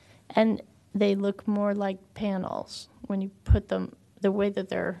 and they look more like panels when you put them the way that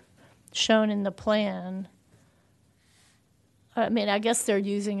they're shown in the plan. I mean, I guess they're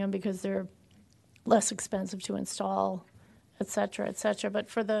using them because they're less expensive to install, et cetera, et cetera. But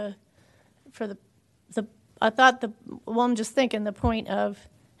I thought I'm just thinking the point of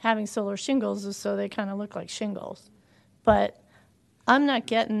having solar shingles is so they kind of look like shingles. But I'm not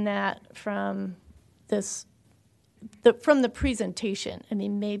getting that from from the presentation. I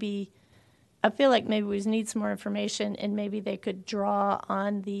mean, I feel like maybe we need some more information, and maybe they could draw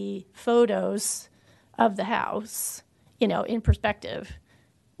on the photos of the house, in perspective,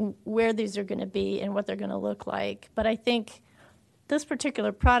 where these are going to be and what they're going to look like. But I think this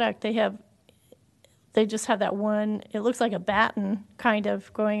particular product, they just have that one, it looks like a batten kind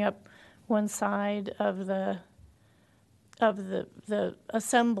of going up one side of the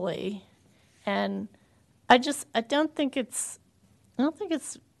assembly. And I don't think it's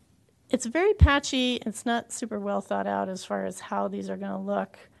very patchy. It's not super well thought out as far as how these are going to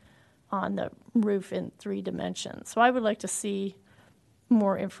look on the roof in 3 dimensions. So I would like to see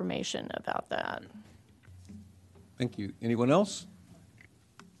more information about that. Thank you. Anyone else?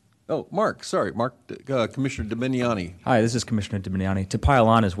 Oh, Mark, Commissioner Dominiani. Hi, this is Commissioner Dominiani. To pile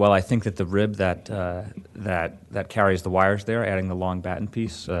on as well, I think that the rib that carries the wires there, adding the long batten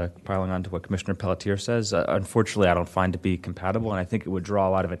piece, piling on to what Commissioner Pelletier says, unfortunately I don't find to be compatible, and I think it would draw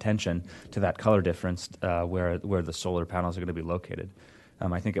a lot of attention to that color difference where the solar panels are going to be located.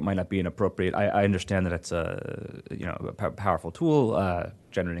 I think it might not be an appropriate. I understand that it's a powerful tool,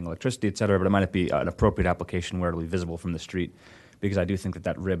 generating electricity, et cetera, but it might not be an appropriate application where it'll be visible from the street, because I do think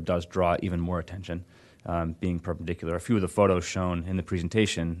that rib does draw even more attention, being perpendicular. A few of the photos shown in the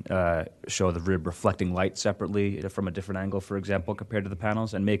presentation show the rib reflecting light separately from a different angle, for example, compared to the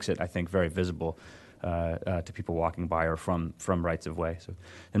panels, and makes it, I think, very visible to people walking by or from rights of way. So,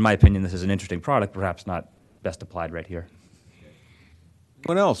 in my opinion, this is an interesting product, perhaps not best applied right here.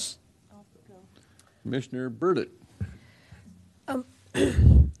 Anyone else? Commissioner Burdett.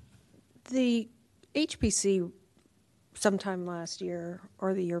 The HPC sometime last year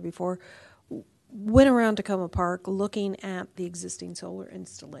or the year before went around Tacoma Park looking at the existing solar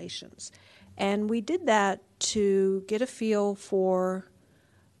installations. And we did that to get a feel for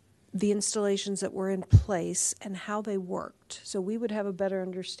the installations that were in place and how they worked. So we would have a better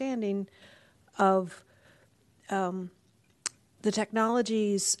understanding of the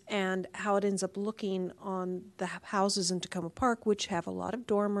technologies and how it ends up looking on the houses in Tacoma Park, which have a lot of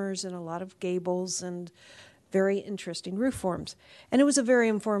dormers and a lot of gables and very interesting roof forms. And it was a very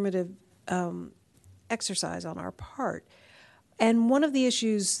informative exercise on our part. And one of the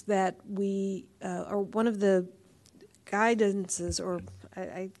issues that or one of the guidances, or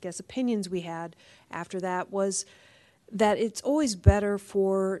I guess opinions we had after that, was that it's always better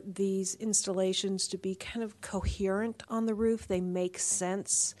for these installations to be kind of coherent on the roof. They make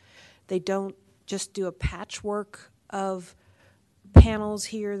sense. They don't just do a patchwork of panels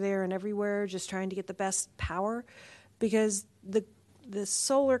here, there, and everywhere, just trying to get the best power, because the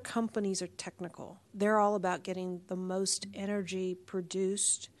solar companies are technical. They're all about getting the most energy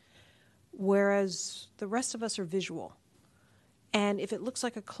produced, whereas the rest of us are visual. And if it looks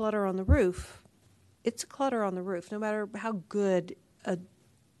like a clutter on the roof, it's a clutter on the roof, no matter how good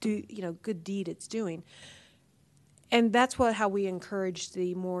good deed it's doing. And that's how we encourage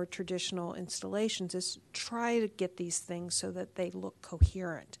the more traditional installations, is try to get these things so that they look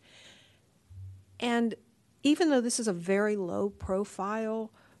coherent. And even though this is a very low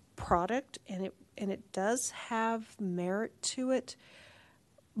profile product, and it does have merit to it,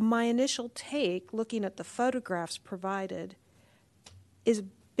 my initial take, looking at the photographs provided, is a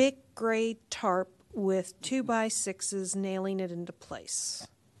big gray tarp with 2x6s nailing it into place.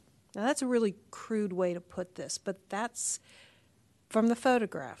 Now that's a really crude way to put this, but that's, from the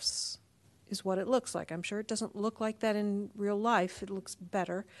photographs, is what it looks like. I'm sure it doesn't look like that in real life. It looks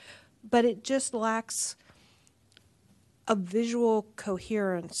better, but it just lacks a visual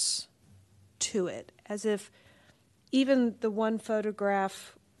coherence to it, as if even the one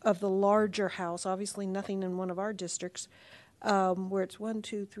photograph of the larger house, obviously nothing in one of our districts, where it's 1,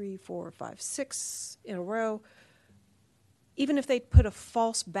 2, 3, 4, 5, 6 in a row, even if they put a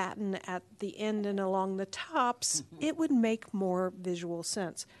false batten at the end and along the tops, it would make more visual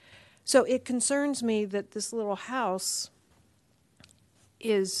sense. So it concerns me that this little house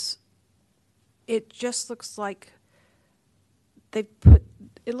it just looks like it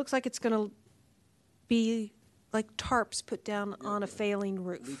looks like it's going to be like tarps put down on a failing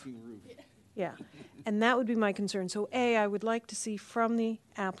roof. Leaking roof. Yeah, and that would be my concern. So I would like to see from the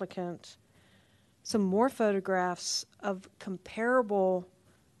applicant some more photographs of comparable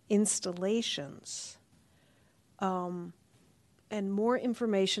installations, and more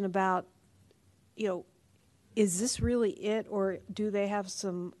information about, is this really it, or do they have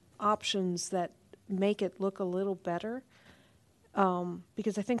some options that make it look a little better?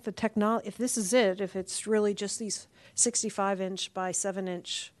 Because I think the technology, if this is it, if it's really just these 65-inch by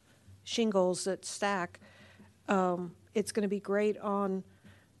 7-inch shingles that stack, it's going to be great on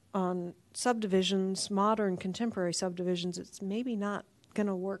subdivisions, modern contemporary subdivisions. It's maybe not going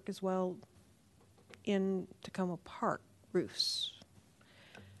to work as well in Tacoma Park roofs.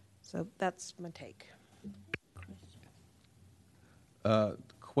 So that's my take.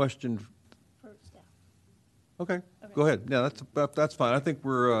 Question. Okay, go ahead. Yeah, that's fine. I think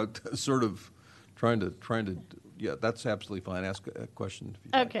we're sort of trying to. Yeah, that's absolutely fine. Ask a question. If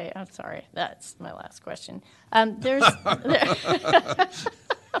you like. Okay, I'm sorry. That's my last question. There's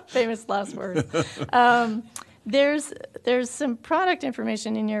famous last words. There's some product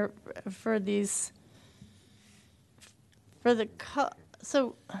information in your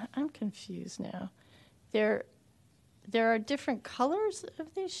so I'm confused now. There are different colors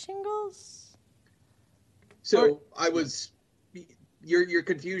of these shingles? So your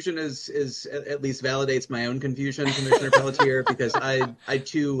confusion is at least validates my own confusion, Commissioner Pelletier, because I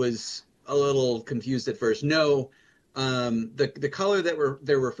too was a little confused at first. No, the color that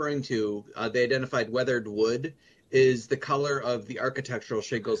they're referring to, they identified weathered wood, is the color of the architectural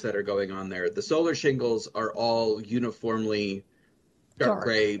shingles that are going on there. The solar shingles are all uniformly dark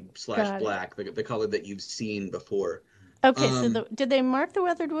gray / black, the color that you've seen before. Okay, so did they mark the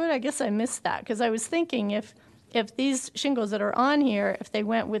weathered wood? I guess I missed that, because I was thinking if these shingles that are on here, if they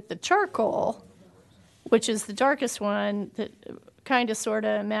went with the charcoal, which is the darkest one that kind of sort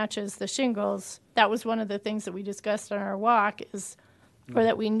of matches the shingles, that was one of the things that we discussed on our walk, or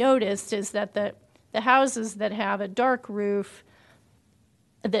that we noticed, is that the houses that have a dark roof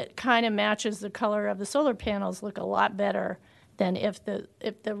that kind of matches the color of the solar panels look a lot better than if the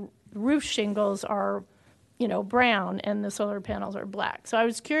roof shingles are brown and the solar panels are black. So I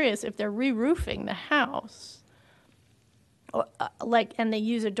was curious if they're re-roofing the house, and they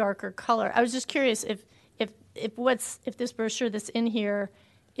use a darker color. I was just curious if this brochure that's in here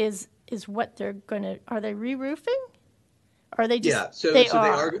is what they're are they re-roofing? Or are they just? Yeah, so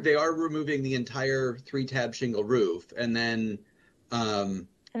they are removing the entire 3-tab shingle roof, and then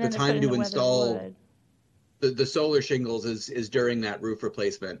the time to install the solar shingles is during that roof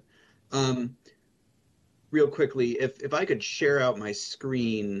replacement. Real quickly, if I could share out my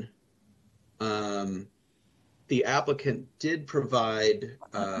screen, the applicant did provide,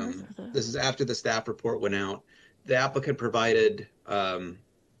 this is after the staff report went out, the applicant provided a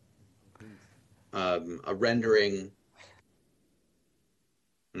rendering.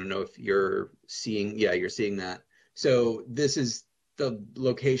 I don't know if you're seeing, yeah, you're seeing that. So this is the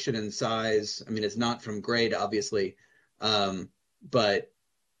location and size. I mean, it's not from grade, obviously, but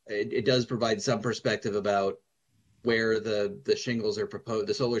it does provide some perspective about where the shingles are proposed,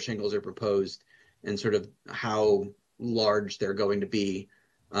 the solar shingles are proposed, and sort of how large they're going to be.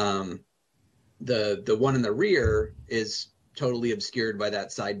 The one in the rear is totally obscured by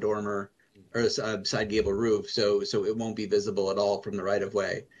that side dormer or side gable roof, so it won't be visible at all from the right of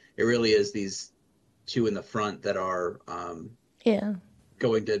way. It really is these two in the front that are Yeah.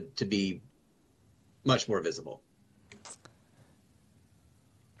 going to be much more visible.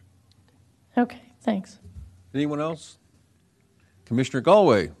 Okay, thanks. Anyone else? Commissioner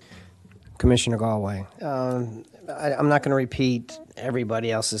Galway. Commissioner Galway. I'm not going to repeat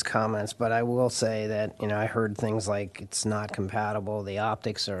everybody else's comments, but I will say that, I heard things like it's not compatible, the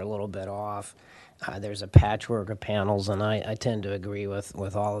optics are a little bit off, there's a patchwork of panels, and I tend to agree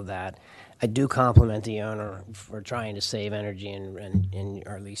with all of that. I do compliment the owner for trying to save energy and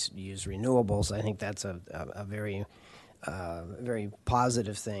or at least use renewables. I think that's a very, very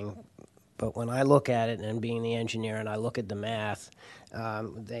positive thing. But when I look at it, and being the engineer, and I look at the math,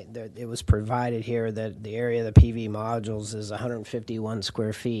 it was provided here that the area of the PV modules is 151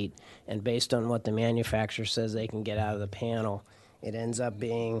 square feet, and based on what the manufacturer says they can get out of the panel, it ends up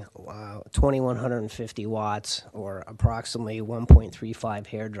being 2,150 watts, or approximately 1.35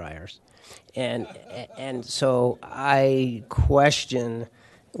 hair dryers. And so I question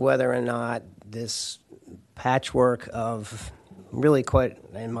whether or not this patchwork of really quite,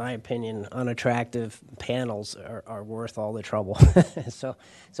 in my opinion, unattractive panels are worth all the trouble. So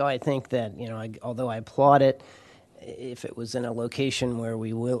I think that, although I applaud it, if it was in a location where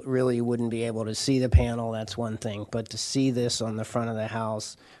we really wouldn't be able to see the panel, that's one thing. But to see this on the front of the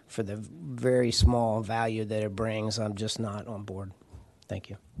house for the very small value that it brings, I'm just not on board. Thank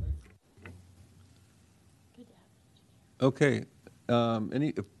you. Okay.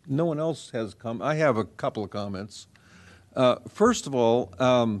 If no one else has come, I have a couple of comments. First of all,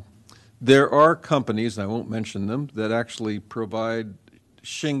 there are companies, and I won't mention them, that actually provide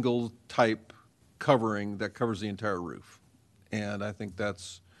shingle-type covering that covers the entire roof. And I think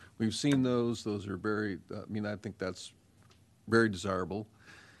we've seen those. Those are I think that's very desirable.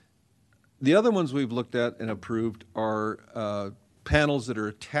 The other ones we've looked at and approved are panels that are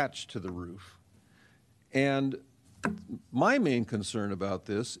attached to the roof. And my main concern about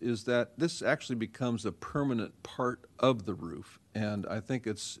this is that this actually becomes a permanent part of the roof, and I think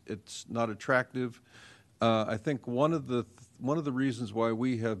it's not attractive. I think one of the reasons why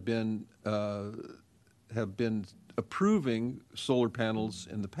we have been approving solar panels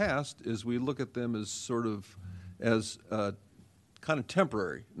in the past is we look at them as kind of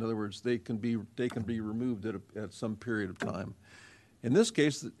temporary. In other words, they can be removed at some period of time. In this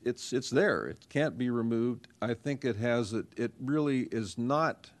case, it's there. It can't be removed. I think it really is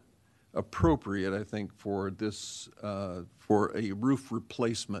not appropriate, I think, for this, for a roof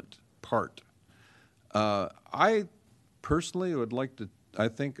replacement part. I personally would like to, I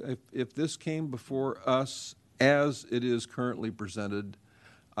think if this came before us as it is currently presented,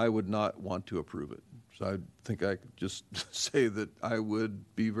 I would not want to approve it. So I think I could just say that I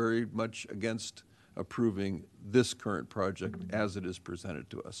would be very much against approving this current project as it is presented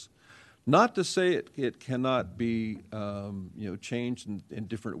to us. Not to say it cannot be changed in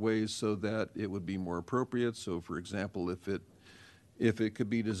different ways so that it would be more appropriate. So, for example, if it could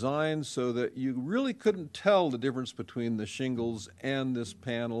be designed so that you really couldn't tell the difference between the shingles and this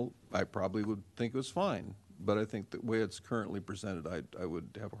panel, I probably would think it was fine. But I think the way it's currently presented, I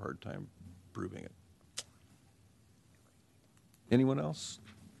would have a hard time proving it. Anyone else?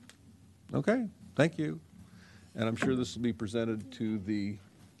 Okay. Thank you. And I'm sure this will be presented to the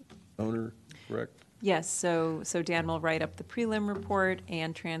owner, correct? Yes, so Dan will write up the prelim report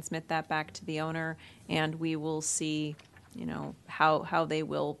and transmit that back to the owner, and we will see, how they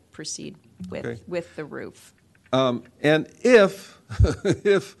will proceed with the roof. And if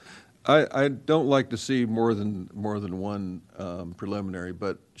I don't like to see more than one preliminary,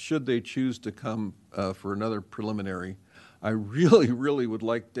 but should they choose to come for another preliminary, I really, really would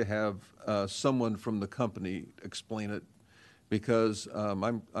like to have someone from the company explain it, because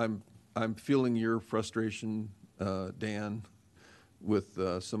I'm feeling your frustration, Dan, with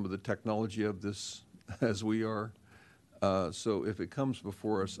some of the technology of this as we are. So if it comes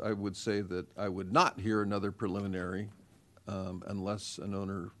before us, I would say that I would not hear another preliminary unless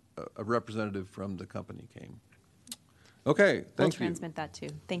a representative from the company came. Okay, thank you. We'll transmit that too.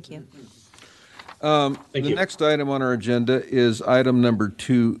 Thank you. The you. next item on our agenda is item number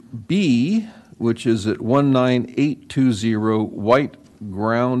 2B, which is at 19820 White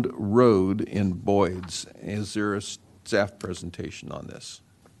Ground Road in Boyds. Is there a staff presentation on this?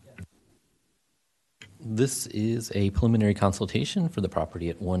 This is a preliminary consultation for the property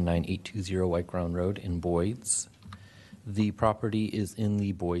at 19820 White Ground Road in Boyds. The property is in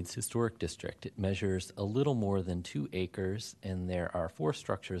the Boyds Historic District. It measures a little more than 2 acres, and there are 4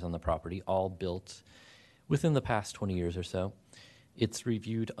 structures on the property, all built within the past 20 years or so. It's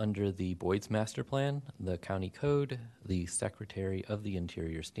reviewed under the Boyds Master Plan, the County Code, the Secretary of the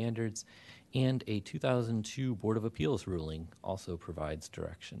Interior Standards, and a 2002 Board of Appeals ruling also provides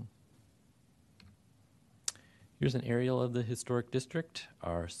direction. Here's an aerial of the historic district.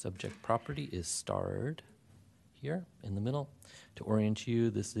 Our subject property is starred here in the middle. To orient you,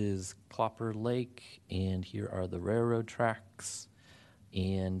 this is Clopper Lake, and here are the railroad tracks,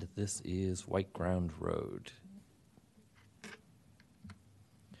 and this is White Ground Road.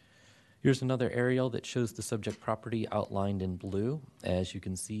 Here's another aerial that shows the subject property outlined in blue. As you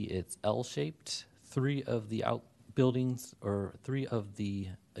can see, it's L-shaped. 3 of the outbuildings, or 3 of the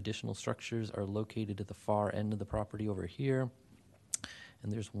additional structures, are located at the far end of the property over here.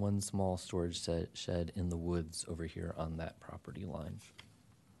 And there's 1 small storage shed in the woods over here on that property line.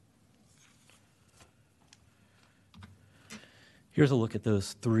 Here's a look at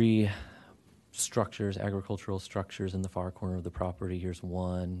those 3 structures, agricultural structures in the far corner of the property. Here's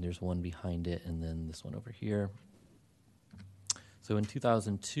one, there's one behind it, and then this one over here. So in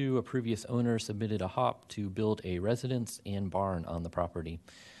 2002, a previous owner submitted a HOP to build a residence and barn on the property.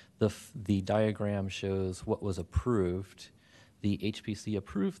 The diagram shows what was approved. The HPC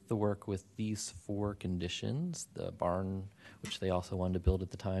approved the work with these 4 conditions. The barn, which they also wanted to build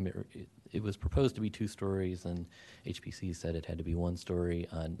at the time, it was proposed to be 2 stories, and HPC said it had to be 1 story.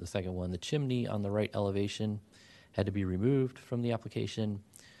 On the second one, the chimney on the right elevation had to be removed from the application.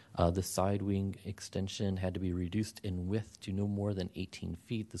 The side wing extension had to be reduced in width to no more than 18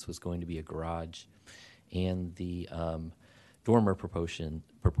 feet. This was going to be a garage. And the dormer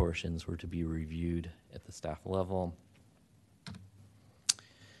proportions were to be reviewed at the staff level.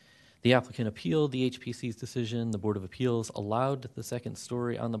 The applicant appealed the HPC's decision. The Board of Appeals allowed the 2nd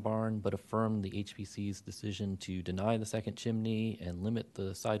story on the barn, but affirmed the HPC's decision to deny the 2nd chimney and limit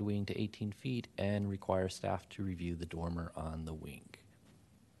the side wing to 18 feet and require staff to review the dormer on the wing.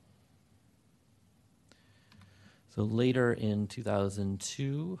 So later in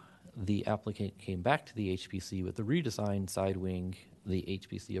 2002, the applicant came back to the HPC with the redesigned side wing. The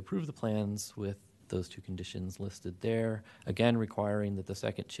HPC approved the plans with those 2 conditions listed there, again requiring that the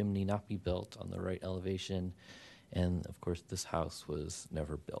 2nd chimney not be built on the right elevation, and of course this house was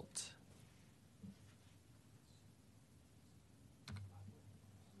never built.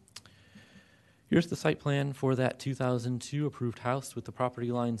 Here's the site plan for that 2002 approved house with the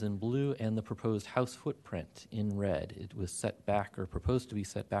property lines in blue and the proposed house footprint in red. It was set back, or proposed to be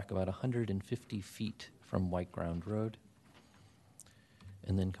set back, about 150 feet from White Ground Road.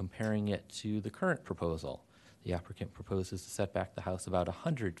 And then comparing it to the current proposal, the applicant proposes to set back the house about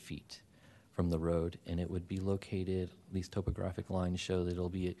 100 feet from the road, and it would be located, these topographic lines show that it'll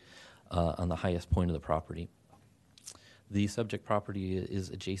be on the highest point of the property. The subject property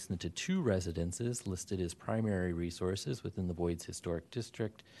is adjacent to 2 residences listed as primary resources within the Boyds Historic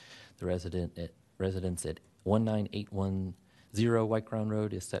District. The residence at 19810 White Ground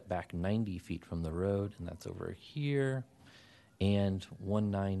Road is set back 90 feet from the road, and that's over here. And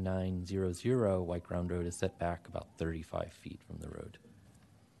 19900 White Ground Road is set back about 35 feet from the road.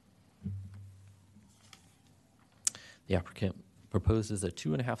 The applicant proposes a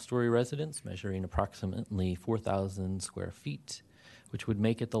 2.5-story residence measuring approximately 4,000 square feet, which would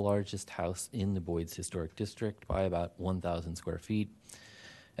make it the largest house in the Boyds Historic District by about 1,000 square feet.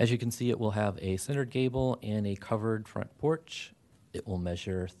 As you can see, it will have a centered gable and a covered front porch. It will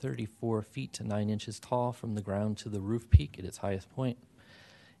measure 34 feet to 9 inches tall from the ground to the roof peak at its highest point.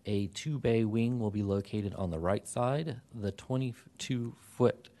 A 2-bay wing will be located on the right side. The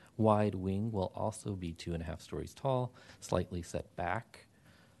 22-foot wide wing will also be 2.5 stories tall, slightly set back.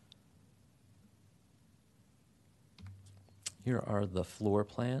 Here are the floor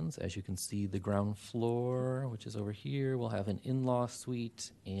plans. As you can see, the ground floor, which is over here, will have an in-law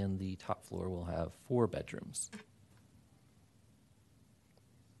suite, and the top floor will have 4 bedrooms.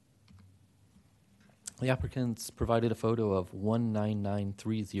 The applicants provided a photo of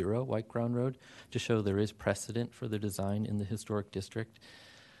 19930 White Ground Road to show there is precedent for the design in the historic district.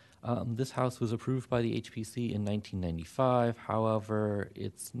 This house was approved by the HPC in 1995. However,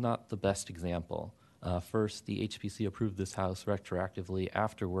 it's not the best example First, the HPC approved this house retroactively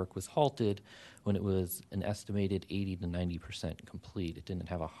after work was halted when it was an estimated 80 to 90% complete. It didn't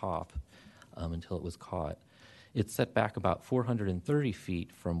have a hop until it was caught. It's set back about 430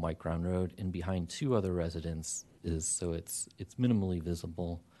 feet from White Ground Road and behind two other residences, so it's minimally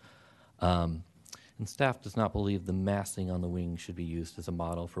visible. And staff does not believe the massing on the wing should be used as a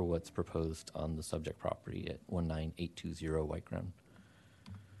model for what's proposed on the subject property at 19820 White Ground.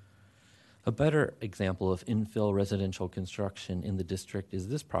 A better example of infill residential construction in the district is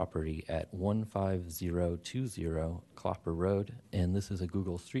this property at 15020 Clopper Road, and this is a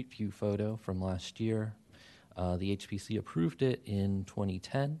Google Street View photo from last year. The HPC approved it in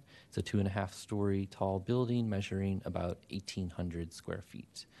 2010. It's a 2.5-story tall building measuring about 1,800 square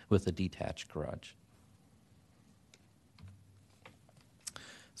feet with a detached garage.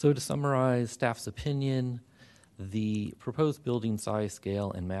 So to summarize staff's opinion, the proposed building size,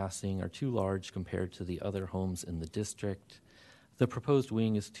 scale, and massing are too large compared to the other homes in the district. The proposed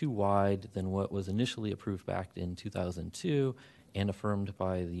wing is too wide than what was initially approved back in 2002 and affirmed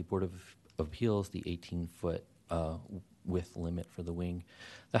by the Board of Appeals, the 18-foot width limit for the wing.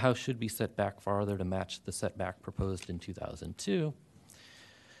 The house should be set back farther to match the setback proposed in 2002.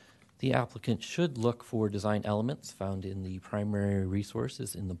 The applicant should look for design elements found in the primary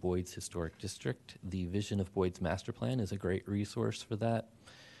resources in the Boyd's Historic District. The Vision of Boyd's Master Plan is a great resource for that.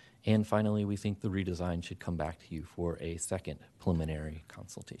 And finally, we think the redesign should come back to you for a second preliminary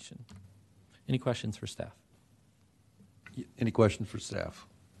consultation. Any questions for staff? Any questions for staff?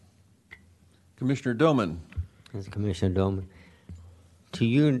 Commissioner Doman. Commissioner Doman, to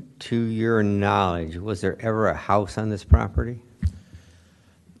your knowledge, was there ever a house on this property?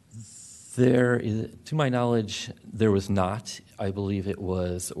 There is, to my knowledge, there was not. I believe it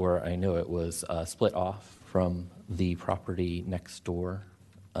was, or I know it was, split off from the property next door,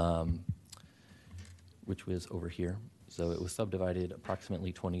 which was over here. So it was subdivided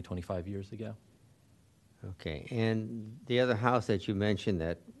approximately 20, 25 years ago. Okay, and the other house that you mentioned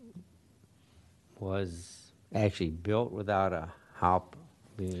that was actually built without a hop,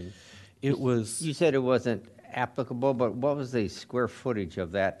 it was. You said it wasn't applicable, but what was the square footage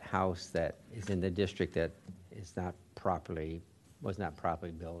of that house that is in the district that is not properly, was not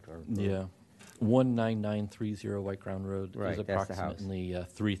properly built or? Yeah, 19930 White Ground Road Right, is that's the house. approximately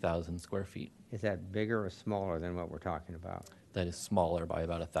 3,000 square feet. Is that bigger or smaller than what we're talking about? That is smaller by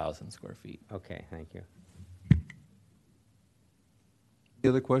about 1,000 square feet. Okay, thank you. Any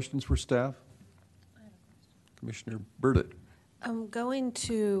other questions for staff? Commissioner Burdett. Going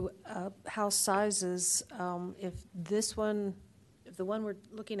to house sizes, if the one we're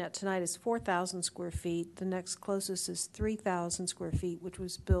looking at tonight is 4,000 square feet, the next closest is 3,000 square feet, which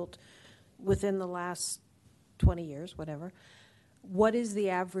was built within the last 20 years, whatever. What is the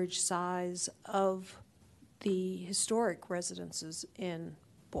average size of the historic residences in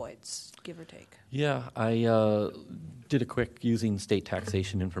Boyd's, give or take? Yeah, I did a quick using state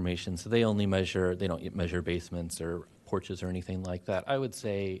taxation information. So they only measure, they don't measure basements or porches or anything like that. I would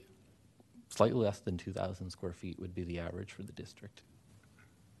say slightly less than 2,000 square feet would be the average for the district.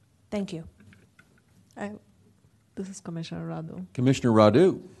 Thank you. This is Commissioner Radu. Commissioner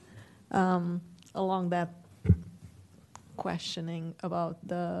Radu. Along that questioning about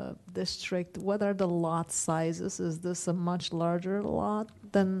the district, what are the lot sizes? Is this a much larger lot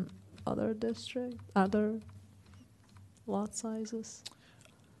than other lot sizes?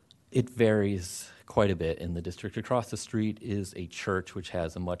 It varies quite a bit in the district. Across the street is a church which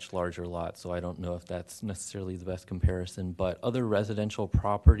has a much larger lot, so I don't know if that's necessarily the best comparison. But other residential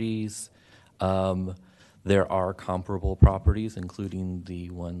properties, there are comparable properties, including the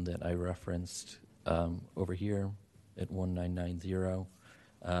one that I referenced over here at 1990,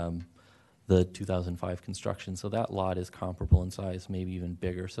 the 2005 construction. So that lot is comparable in size, maybe even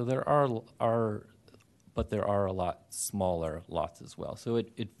bigger. So there are but there are a lot smaller lots as well. So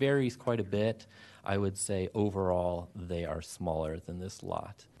it varies quite a bit. I would say overall they are smaller than this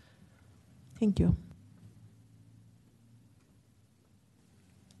lot. Thank you.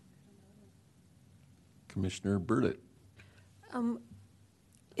 Commissioner Burdett.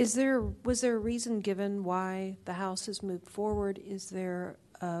 Was there a reason given why the house has moved forward? Is there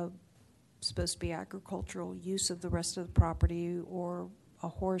supposed to be agricultural use of the rest of the property or a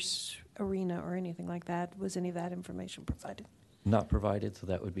horse arena or anything like that? Was any of that information provided? Not provided, so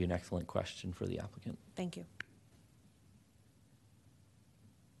that would be an excellent question for the applicant. Thank you.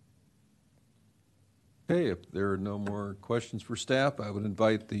 Okay, if there are no more questions for staff, I would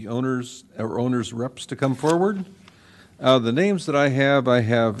invite the owners reps to come forward. The names that I have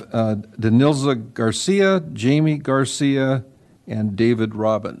Denilza Garcia, Jamie Garcia, and David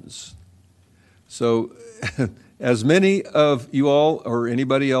Robbins. So as many of you all or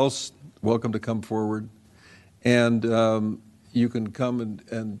anybody else, welcome to come forward. And you can come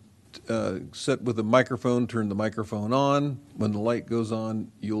and sit with a microphone, turn the microphone on. When the light goes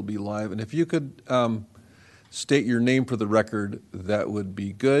on, you'll be live. And if you could state your name for the record, that would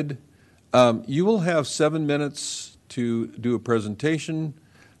be good. You will have 7 minutes to do a presentation.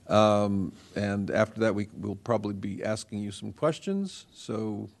 And after that, we will probably be asking you some questions.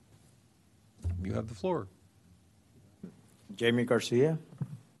 So you have the floor. Jamie Garcia.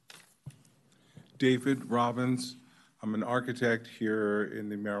 David Robbins. I'm an architect here in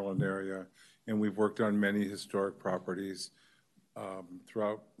the Maryland area, and we've worked on many historic properties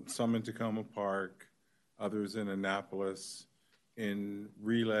throughout, some in Tacoma Park, others in Annapolis, in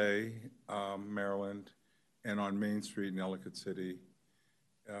Relay, Maryland, and on Main Street in Ellicott City,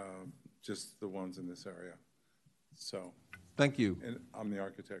 just the ones in this area. So, thank you. And I'm the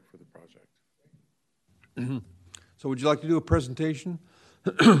architect for the project. So would you like to do a presentation?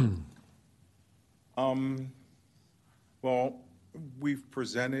 Well, we've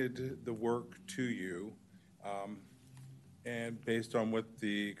presented the work to you, and based on what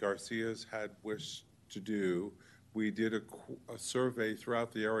the Garcias had wished to do, we did a survey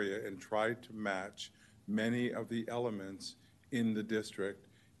throughout the area and tried to match many of the elements in the district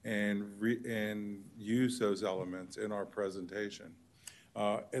and use those elements in our presentation.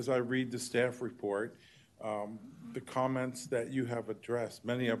 As I read the staff report, the comments that you have addressed,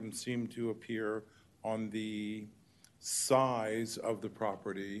 many of them seem to appear on the size of the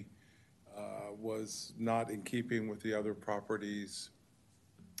property was not in keeping with the other properties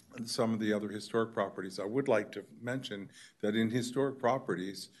and some of the other historic properties. I would like to mention that in historic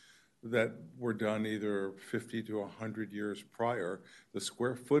properties that were done either 50 to 100 years prior, the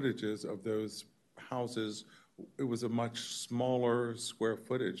square footages of those houses, it was a much smaller square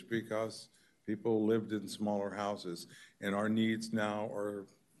footage because people lived in smaller houses, and our needs now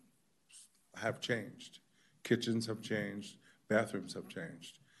have changed. Kitchens have changed, bathrooms have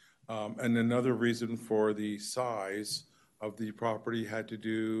changed. And another reason for the size of the property had to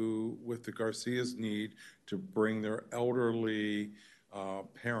do with the Garcia's need to bring their elderly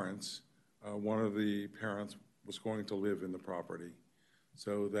parents. One of the parents was going to live in the property,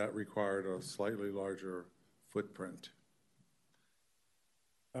 so that required a slightly larger footprint.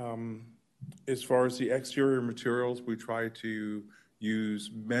 As far as the exterior materials, we try to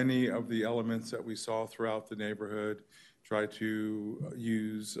use many of the elements that we saw throughout the neighborhood, try to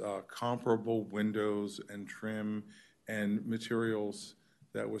use comparable windows and trim and materials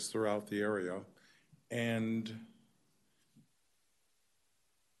that was throughout the area. And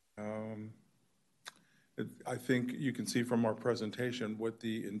I think you can see from our presentation what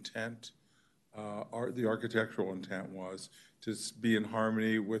the intent, the architectural intent was, to be in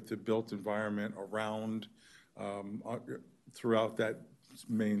harmony with the built environment around throughout that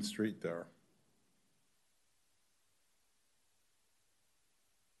main street there.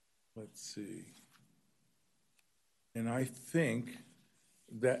 Let's see. And I think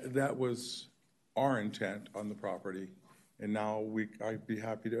that that was our intent on the property. And now I'd be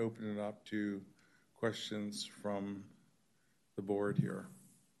happy to open it up to questions from the board here.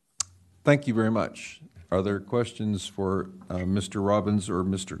 Thank you very much. Are there questions for Mr. Robbins or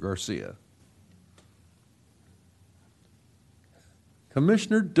Mr. Garcia?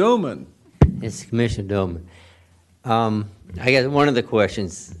 Commissioner Doman. It's Commissioner Doman. I guess one of the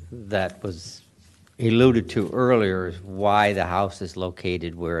questions that was alluded to earlier is why the house is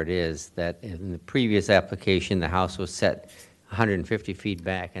located where it is. That in the previous application, the house was set 150 feet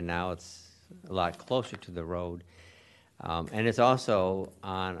back, and now it's a lot closer to the road. And it's also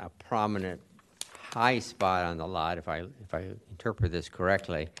on a prominent high spot on the lot, if I interpret this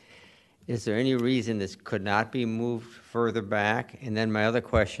correctly. Is there any reason this could not be moved further back? And then my other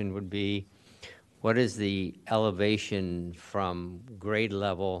question would be, what is the elevation from grade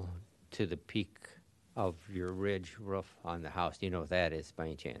level to the peak of your ridge roof on the house? Do you know what that is by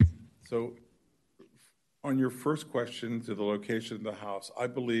any chance? So on your first question to the location of the house, I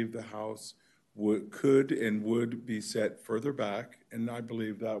believe the house could and would be set further back, and I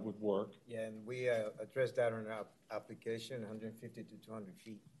believe that would work. Yeah, and we addressed that on our application, 150 to 200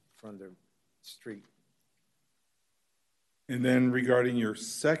 feet from the street. And then regarding your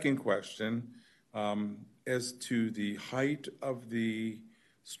second question, as to the height of the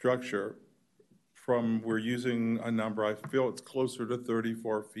structure, we're using a number, I feel it's closer to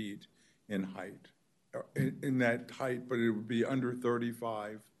 34 feet in height, in that height, but it would be under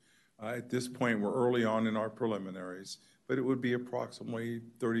 35. At this point, we're early on in our preliminaries, but it would be approximately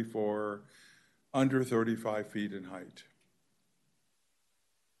 34, under 35 feet in height.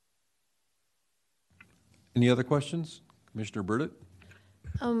 Any other questions? Commissioner Burdett?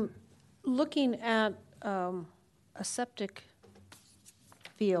 Looking at a septic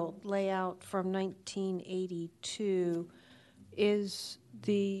field layout from 1982, is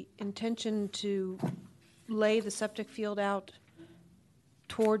the intention to lay the septic field out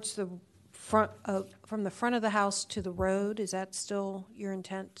towards the front of, from the front of the house to the road? Is that still your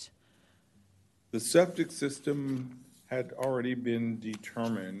intent? The septic system had already been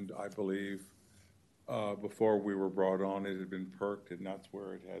determined, I believe, before we were brought on. It had been perked, and that's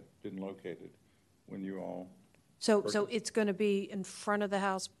where it had been located when you all. So it's going to be in front of the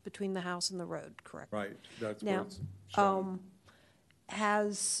house, between the house and the road, correct? Right, that's where Now, it's shown.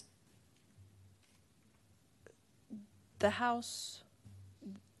 has the house,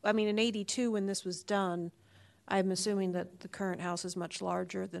 I mean, in 82, when this was done, I'm assuming that the current house is much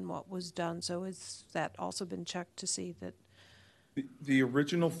larger than what was done, so has that also been checked to see that? The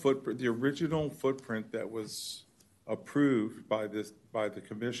original footprint that was approved by the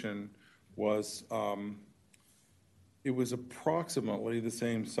commission was, it was approximately the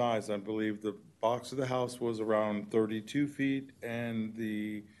same size. I believe the box of the house was around 32 feet, and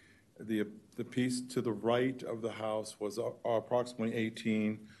the piece to the right of the house was approximately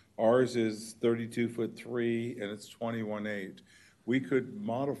 18. Ours is 32'3", and it's 21'8". We could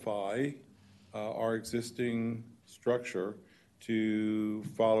modify our existing structure to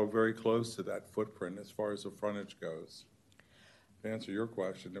follow very close to that footprint as far as the frontage goes. To answer your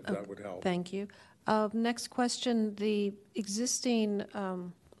question, if that would help. Thank you. Next question, the existing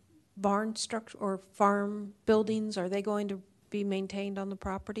barn structure or farm buildings, are they going to be maintained on the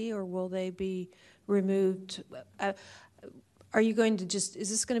property, or will they be removed? Are you going to just, is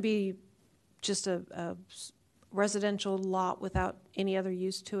this going to be just a residential lot without any other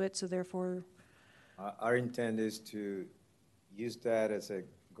use to it, so therefore? Our intent is to use that as a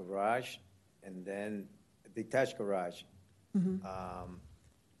garage and then a detached garage. And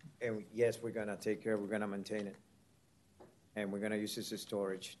yes, we're gonna take care, we're gonna maintain it. And we're gonna use this as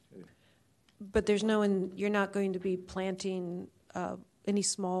storage. But there's you're not going to be planting any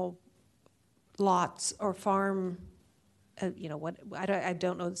small lots or farm, what, I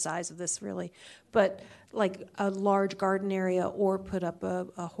don't know the size of this really, but like a large garden area or put up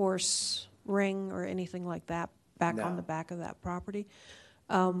a horse ring or anything like that back on the back of that property.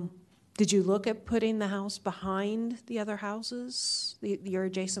 Did you look at putting the house behind the other houses, your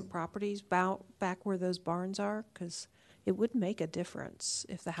adjacent properties, back where those barns are? Because it would make a difference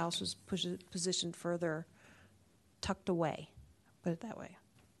if the house was positioned further tucked away, put it that way.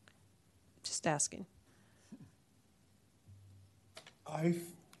 Just asking.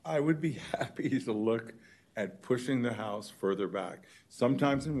 I would be happy to look at pushing the house further back.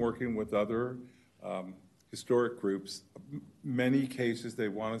 Sometimes in working with other historic groups, many cases they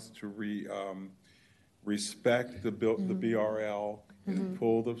want us to respect the BRL and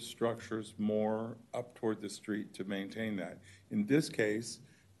pull the structures more up toward the street to maintain that. In this case,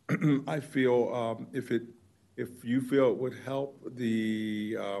 I feel if you feel it would help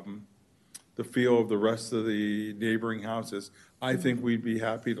the feel of the rest of the neighboring houses, I think we'd be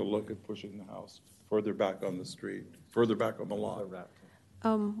happy to look at pushing the house further back on the street, further back on the lot.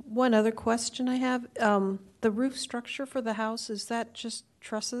 One other question I have, the roof structure for the house, is that just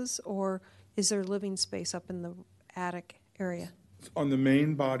trusses, or is there living space up in the attic area? On the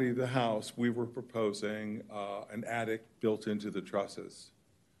main body of the house, we were proposing an attic built into the trusses,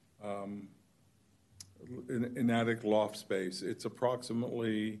 an attic loft space. It's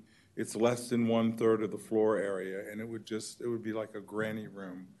approximately, it's less than 1/3 of the floor area, and it would be like a granny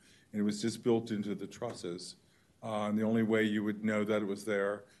room, and it was just built into the trusses. And the only way you would know that it was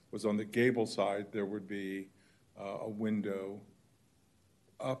there was on the gable side. There would be a window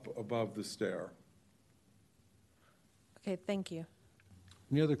up above the stair. Okay, thank you.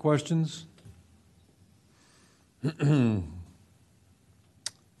 Any other questions? Okay,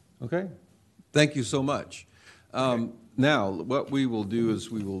 thank you so much. Now, what we will do is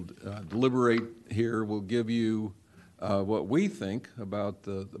we will deliberate here. We'll give you what we think about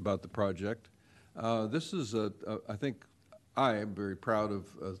the project. This is I think I am very proud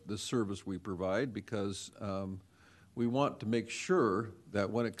of the service we provide, because we want to make sure that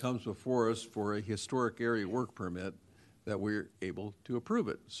when it comes before us for a historic area work permit, that we're able to approve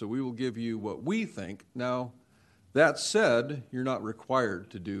it. So we will give you what we think. Now, that said, you're not required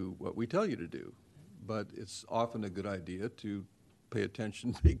to do what we tell you to do, but it's often a good idea to pay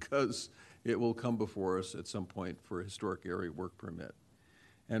attention, because it will come before us at some point for a historic area work permit.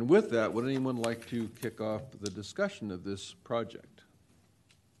 And with that, would anyone like to kick off the discussion of this project?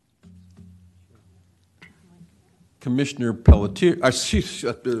 Commissioner Pelletier,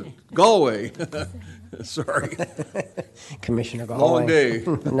 Galway. Sorry. Commissioner Galway. Long day.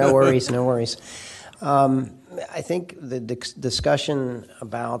 No worries, no worries. I think the discussion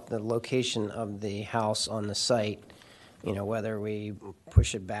about the location of the house on the site, you know, whether we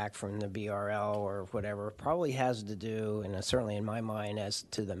push it back from the BRL or whatever, probably has to do, and certainly in my mind, as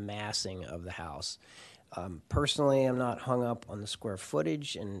to the massing of the house. Personally, I'm not hung up on the square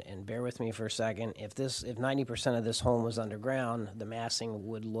footage, and bear with me for a second. If 90% of this home was underground, the massing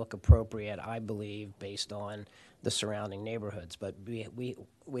would look appropriate, I believe, based on the surrounding neighborhoods. But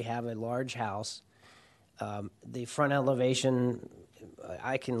we have a large house. The front elevation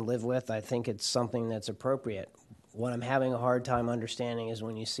I can live with. I think it's something that's appropriate. What I'm having a hard time understanding is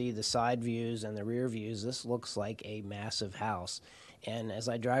when you see the side views and the rear views, this looks like a massive house. And as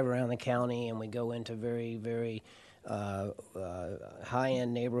I drive around the county and we go into very, very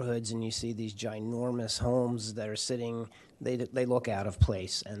high-end neighborhoods and you see these ginormous homes that are sitting, they look out of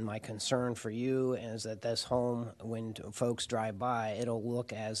place. And my concern for you is that this home, when folks drive by, it'll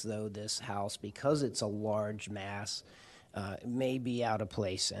look as though this house, because it's a large mass, may be out of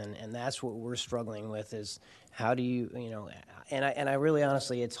place. And that's what we're struggling with is how do you, and I really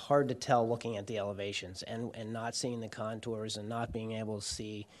honestly, it's hard to tell looking at the elevations and not seeing the contours and not being able to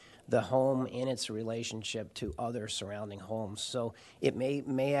see the home in its relationship to other surrounding homes. So it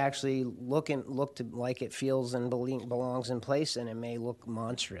may actually look like it feels and belongs in place, and it may look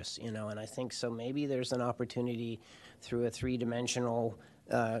monstrous, and I think so maybe there's an opportunity through a three-dimensional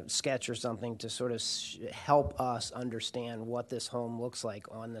sketch or something to sort of help us understand what this home looks like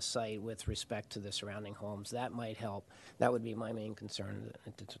on the site with respect to the surrounding homes. That might help. That would be my main concern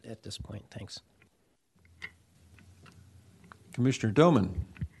at this point. Thanks. Commissioner Doman.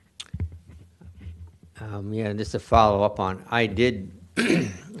 Yeah, just to follow up on, I did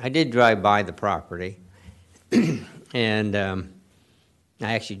drive by the property, and I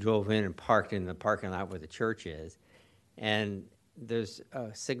actually drove in and parked in the parking lot where the church is, and there's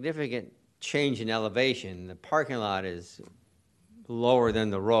a significant change in elevation. The parking lot is lower than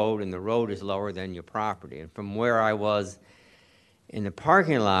the road, and the road is lower than your property. And from where I was in the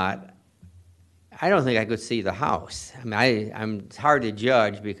parking lot, I don't think I could see the house. I mean, it's hard to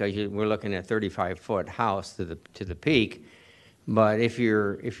judge because we're looking at a 35-foot house to the peak. But if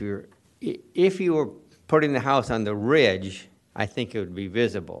you were putting the house on the ridge, I think it would be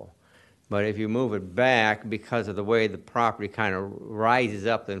visible. But if you move it back, because of the way the property kind of rises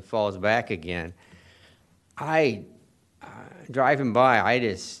up and falls back again, driving by,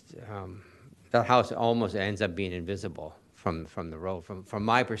 that house almost ends up being invisible from the road. From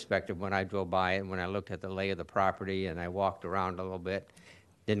my perspective, when I drove by it, when I looked at the lay of the property and I walked around a little bit,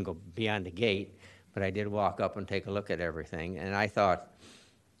 didn't go beyond the gate, but I did walk up and take a look at everything. And I thought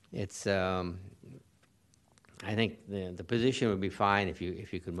it's, I think the position would be fine if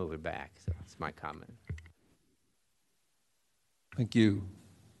you could move it back. So that's my comment. Thank you.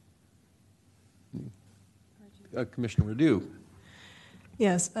 Commissioner Radu.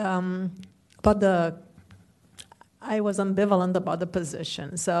 Yes, I was ambivalent about the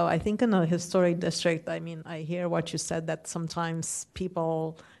position. So I think in a historic district, I hear what you said, that sometimes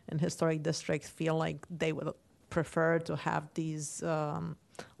people in historic districts feel like they would prefer to have these,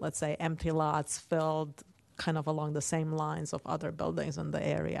 let's say, empty lots filled kind of along the same lines of other buildings in the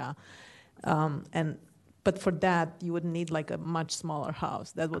area. But for that, you would need like a much smaller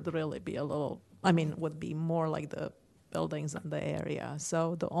house. That would really be would be more like the buildings in the area.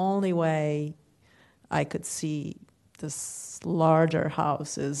 So the only way I could see this larger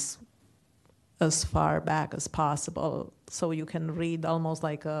house is as far back as possible, so you can read almost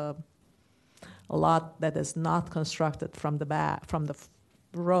like a lot that is not constructed from the back, from the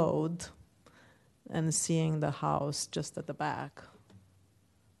road, and seeing the house just at the back.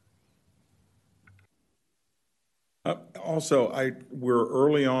 Also, we're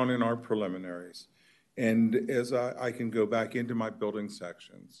early on in our preliminaries, and as I can go back into my building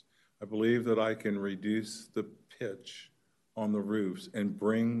sections, I believe that I can reduce the pitch on the roofs and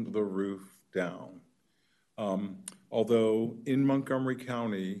bring the roof down. Although in Montgomery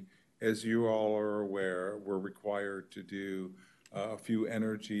County, as you all are aware, we're required to do a few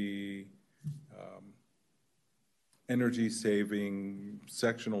energy saving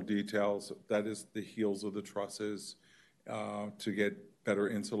sectional details, that is the heels of the trusses, to get better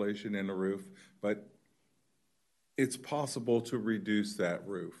insulation in the roof. But it's possible to reduce that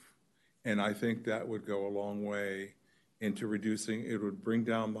roof. And I think that would go a long way into reducing, it would bring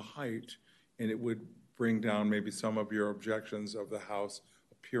down the height, and it would bring down maybe some of your objections of the house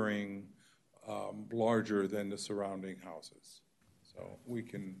appearing larger than the surrounding houses. So we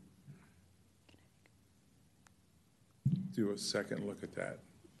can do a second look at that.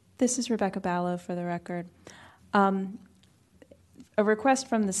 This is Rebecca Ballo for the record. A request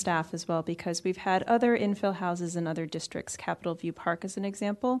from the staff as well, because we've had other infill houses in other districts, Capitol View Park as an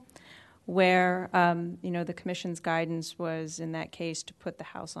example, where the commission's guidance was in that case to put the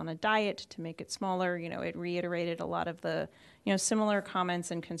house on a diet to make it smaller. It reiterated a lot of the similar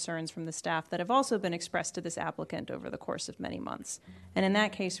comments and concerns from the staff that have also been expressed to this applicant over the course of many months. And in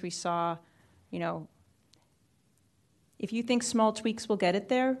that case, we saw, if you think small tweaks will get it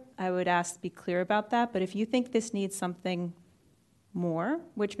there, I would ask to be clear about that. But if you think this needs something more,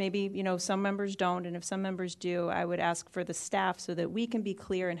 which maybe, some members don't, and if some members do, I would ask for the staff so that we can be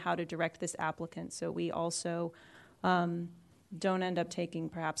clear in how to direct this applicant, so we also don't end up taking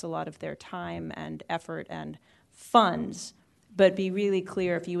perhaps a lot of their time and effort and funds, but be really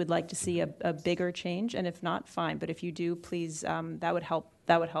clear if you would like to see a bigger change, and if not, fine. But if you do, please, that would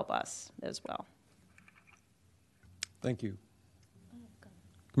help us as well. Thank you.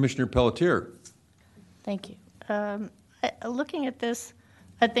 Commissioner Pelletier. Thank you. Looking at this,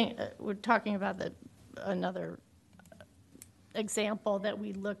 I think we're talking about another example that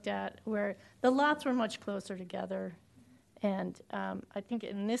we looked at where the lots were much closer together. And I think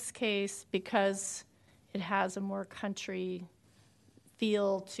in this case, because it has a more country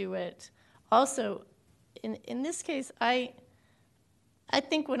feel to it, also in this case, I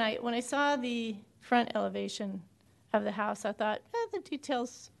think when I saw the front elevation of the house, I thought, the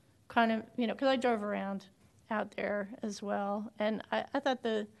details kind of, because I drove around out there as well, and I thought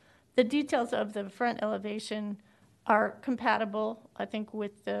the details of the front elevation are compatible, I think,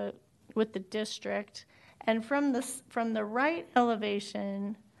 with the district. And from the right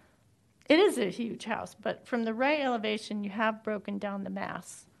elevation, it is a huge house, but from the right elevation, you have broken down the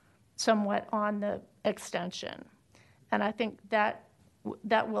mass somewhat on the extension, and I think that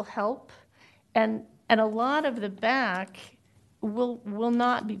will help. And a lot of the back will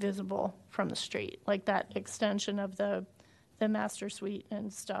not be visible from the street, like that extension of the master suite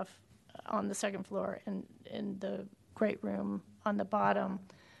and stuff on the second floor and in the great room on the bottom.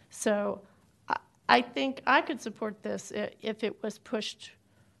 So I think I could support this if it was pushed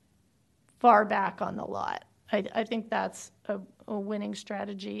far back on the lot. I think that's a winning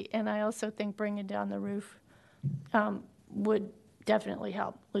strategy, and I also think bringing down the roof would definitely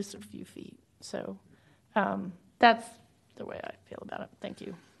help, at least a few feet. So that's the way I feel about it. Thank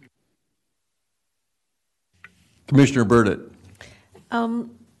you. Commissioner Burdett.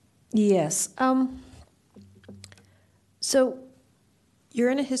 Yes. So you're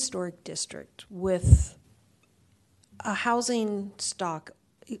in a historic district with a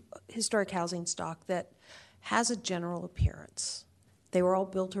historic housing stock that has a general appearance. They were all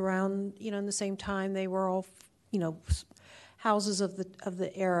built around, in the same time. They were all, houses of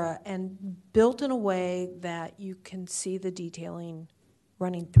the era, and built in a way that you can see the detailing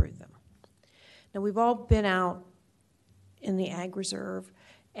running through them. Now, we've all been out in the Ag Reserve,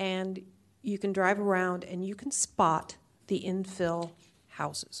 and you can drive around and you can spot the infill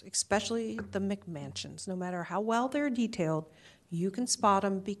houses, especially the McMansions. No matter how well they're detailed, you can spot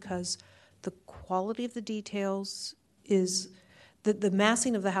them because the quality of the details is, the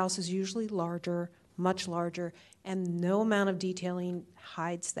massing of the house is usually larger, much larger, and no amount of detailing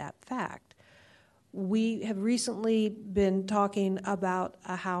hides that fact. We have recently been talking about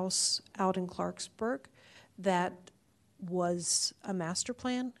a house out in Clarksburg that was a master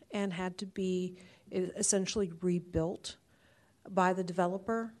plan and had to be essentially rebuilt by the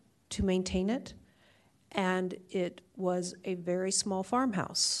developer to maintain it. And it was a very small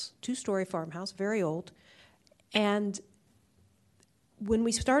farmhouse, 2-story farmhouse, very old. And when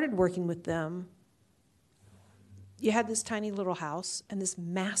we started working with them, you had this tiny little house and this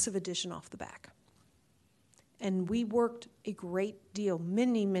massive addition off the back. And we worked a great deal,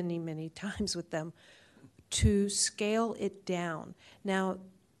 many, many, many times with them to scale it down. Now,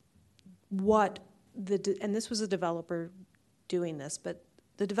 and this was a developer doing this, but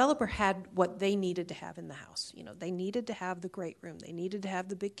the developer had what they needed to have in the house. They needed to have the great room. They needed to have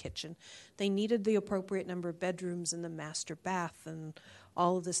the big kitchen. They needed the appropriate number of bedrooms and the master bath and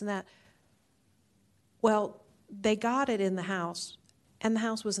all of this and that. Well, they got it in the house, and the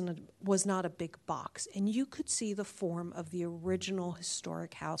house was not a big box. And you could see the form of the original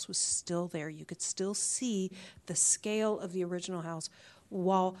historic house was still there. You could still see the scale of the original house,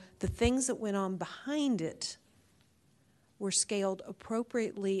 while the things that went on behind it were scaled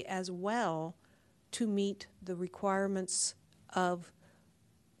appropriately as well to meet the requirements of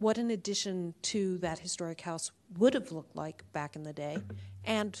what an addition to that historic house would have looked like back in the day,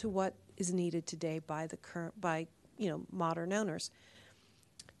 and to what is needed today by modern owners.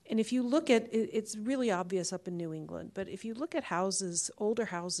 And if you look at it, it's really obvious up in New England, but if you look at houses, older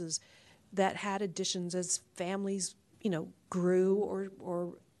houses that had additions as families, grew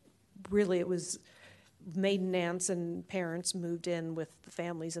or really it was maiden aunts and parents moved in with the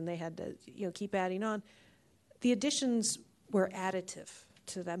families and they had to, keep adding on. The additions were additive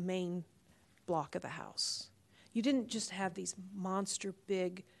to the main block of the house. You didn't just have these monster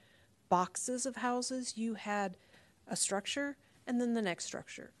big boxes of houses. You had a structure and then the next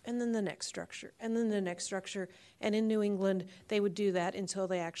structure and then the next structure and then the next structure. And in New England, they would do that until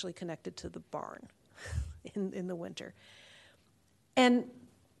they actually connected to the barn in the winter. And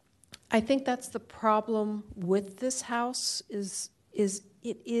I think that's the problem with this house is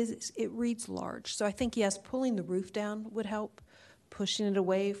it reads large. So I think, yes, pulling the roof down would help. Pushing it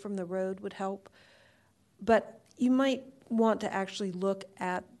away from the road would help. But you might want to actually look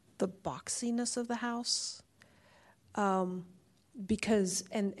at the boxiness of the house because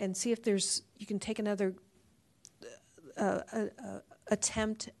and see if you can take another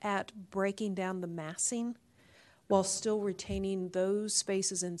attempt at breaking down the massing while still retaining those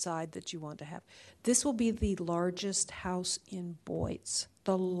spaces inside that you want to have. This will be the largest house in Boyd's,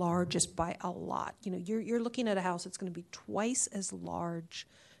 the largest by a lot. You're looking at a house that's going to be twice as large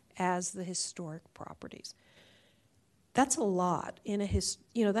as the historic properties. That's a lot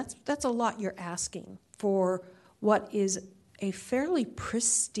that's a lot you're asking for what is a fairly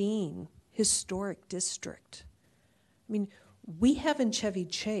pristine historic district. I mean, we have in Chevy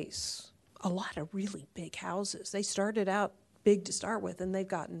Chase a lot of really big houses. They started out big to start with, and they've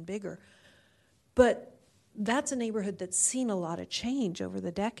gotten bigger. But that's a neighborhood that's seen a lot of change over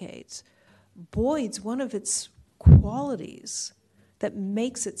the decades. Boyd's, one of its qualities that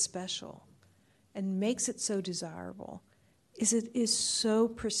makes it special and makes it so desirable is it is so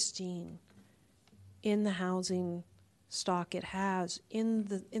pristine in the housing stock it has, in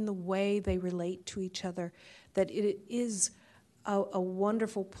the way they relate to each other, that it is a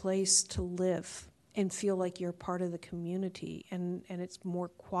wonderful place to live and feel like you're part of the community, and it's more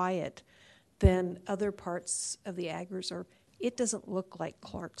quiet than other parts of the Agers. Or it doesn't look like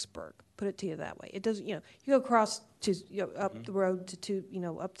Clarksburg, put it to you that way. It doesn't, you go across to up the road to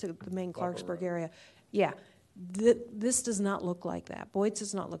up to the main Clarksburg area. Yeah, this does not look like that. Boyd's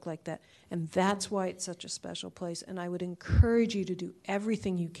does not look like that, and that's why it's such a special place. And I would encourage you to do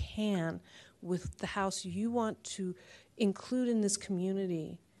everything you can with the house you want to include in this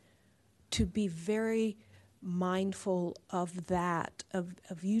community, to be very mindful of that, of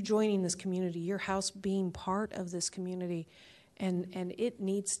you joining this community, your house being part of this community, and it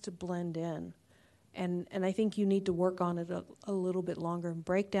needs to blend in. And I think you need to work on it a little bit longer and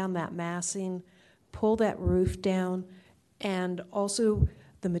break down that massing, pull that roof down, and also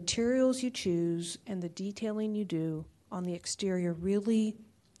the materials you choose and the detailing you do on the exterior really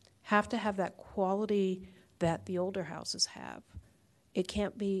have to have that quality that the older houses have. It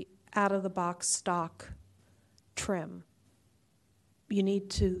can't be out-of-the-box stock trim. You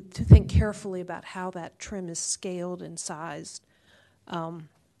need to think carefully about how that trim is scaled and sized. And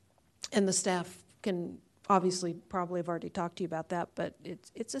the staff can obviously probably have already talked to you about that, but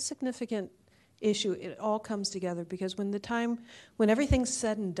it's a significant issue. It all comes together because when everything's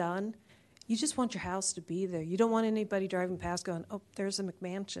said and done, you just want your house to be there. You don't want anybody driving past going, oh, there's a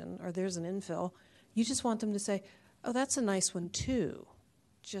McMansion or there's an infill. You just want them to say, oh, that's a nice one too,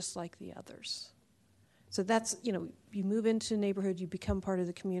 just like the others. So that's, you move into a neighborhood, you become part of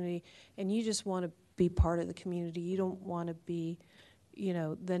the community, and you just want to be part of the community. You don't want to be,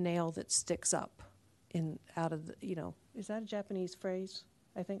 the nail that sticks up out of the, is that a Japanese phrase?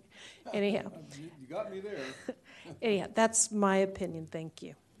 I think. Anyhow. You got me there. Anyhow, that's my opinion. Thank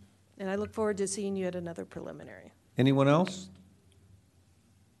you. And I look forward to seeing you at another preliminary. Anyone else?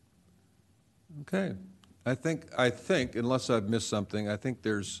 Okay. I think, unless I've missed something, I think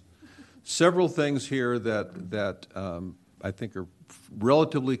there's several things here that I think are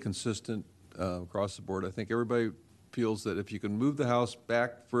relatively consistent across the board. I think everybody feels that if you can move the house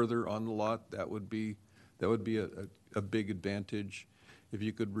back further on the lot, that would be a big advantage. If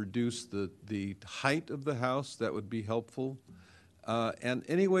you could reduce the height of the house, that would be helpful. And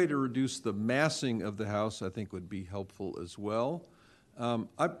any way to reduce the massing of the house, I think, would be helpful as well.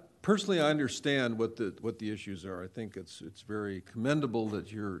 Personally, I understand what the issues are. I think it's very commendable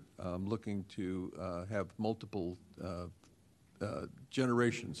that you're looking to have multiple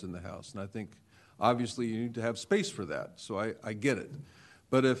generations in the house, and I think obviously you need to have space for that. So I get it.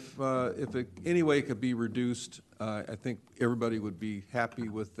 But if it any way could be reduced, I think everybody would be happy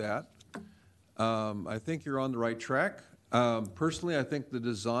with that. I think you're on the right track. Personally, I think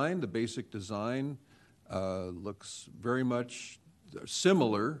the basic design, looks very much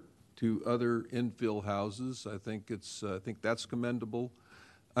similar to other infill houses. I think that's commendable.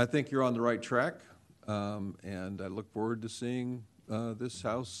 I think you're on the right track, and I look forward to seeing this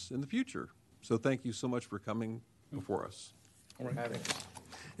house in the future. So thank you so much for coming before us. All right, thanks.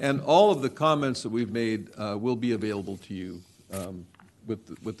 And all of the comments that we've made will be available to you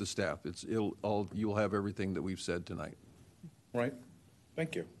with the staff. You'll have everything that we've said tonight. All right,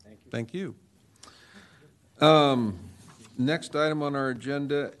 thank you. Thank you. Next item on our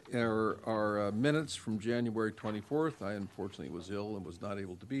agenda are our minutes from January 24th. I unfortunately was ill and was not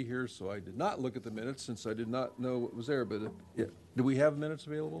able to be here, so I did not look at the minutes since I did not know what was there. But do we have minutes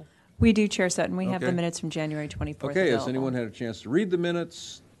available? We do, Chair Sutton. We have the Okay. minutes from January 24th Okay, has available. anyone had a chance to read the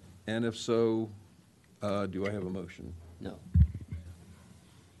minutes? And if so, do I have a motion? No.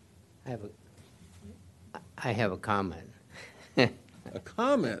 I have a comment. A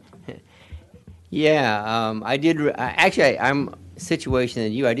comment? Yeah, I did. Actually, I'm situation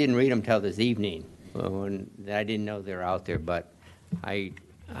than you. I didn't read them till this evening. When I didn't know they were out there, but I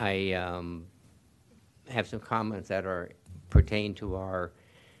have some comments that pertain to our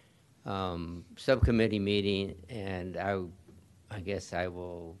subcommittee meeting, and I guess I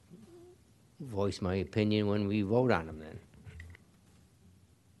will voice my opinion when we vote on them. Then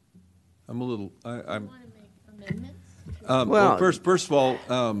I'm a little. I'm. Want to make amendments? Well, first of all,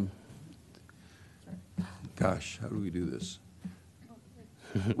 gosh, how do we do this?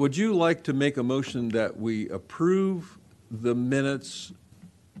 Would you like to make a motion that we approve the minutes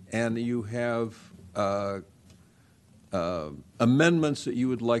and you have amendments that you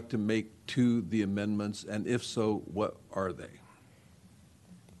would like to make to the amendments? And if so, what are they?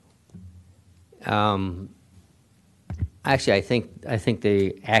 Actually, I think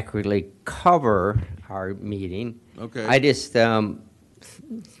they accurately cover our meeting. Okay. I just don't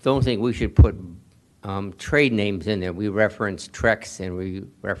think we should put trade names in there. We reference Trex and we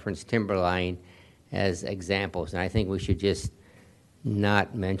reference Timberline as examples, and I think we should just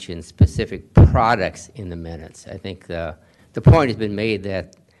not mention specific products in the minutes. I think the point has been made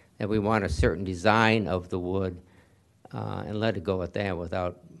that we want a certain design of the wood and let it go at that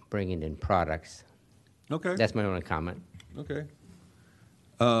without bringing in products. Okay. That's my only comment. Okay.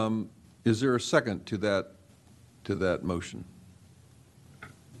 Is there a second to that motion?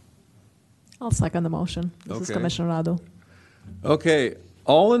 I'll second the motion. This is Okay. Commissioner Radu. Okay,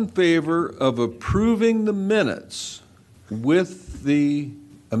 all in favor of approving the minutes with the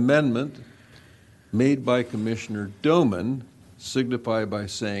amendment made by Commissioner Doman, signify by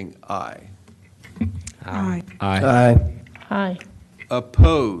saying aye. Aye. Aye.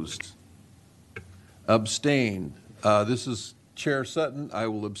 Opposed? Abstained? This is Chair Sutton. I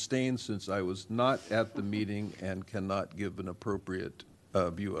will abstain since I was not at the meeting and cannot give an appropriate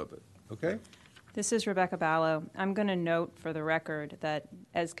view of it. Okay? This is Rebecca Ballo. I'm going to note for the record that,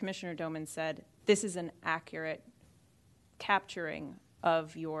 as Commissioner Doman said, this is an accurate capturing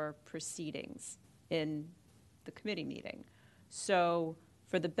of your proceedings in the committee meeting. So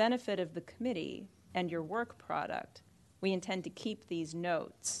for the benefit of the committee and your work product, we intend to keep these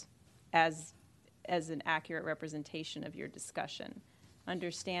notes as an accurate representation of your discussion,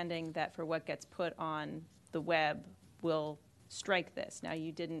 understanding that for what gets put on the web, we'll strike this. Now,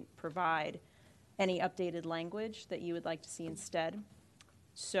 you didn't provide any updated language that you would like to see instead,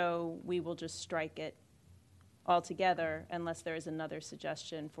 so we will just strike it altogether unless there is another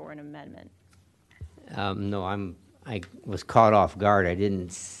suggestion for an amendment. No, I was caught off guard. I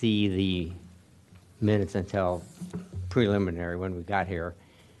didn't see the minutes until preliminary when we got here.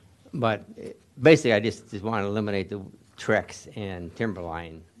 But basically, I just want to eliminate the Trex and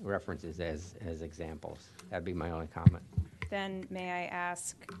Timberline references as examples. That'd be my only comment. Then may I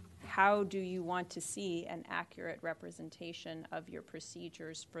ask, how do you want to see an accurate representation of your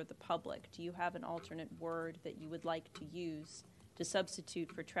procedures for the public? Do you have an alternate word that you would like to use to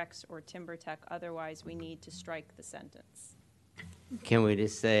substitute for Trex or TimberTech? Otherwise, we need to strike the sentence. Can we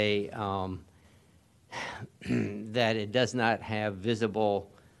just say that it does not have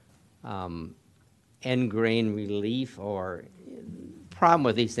visible end grain relief? Or problem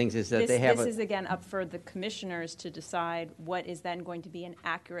with these things is that they have This is again up for the commissioners to decide what is then going to be an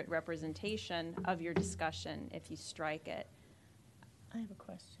accurate representation of your discussion if you strike it. I have a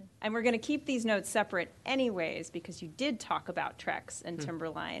question. And we're going to keep these notes separate anyways because you did talk about Trex and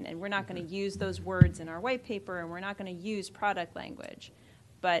Timberline, and we're not going to use those words in our white paper, and we're not going to use product language.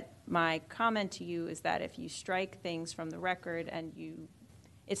 But my comment to you is that if you strike things from the record and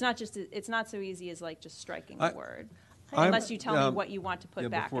it's not so easy as like just striking a word. Unless you tell me what you want to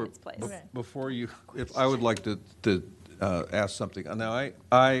put back in its place. Before you, if I would like to ask something. Now,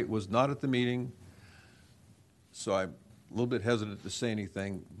 I was not at the meeting, so a little bit hesitant to say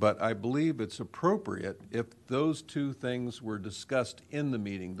anything, but I believe it's appropriate if those two things were discussed in the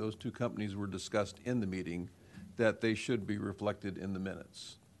meeting, those two companies were discussed in the meeting, that they should be reflected in the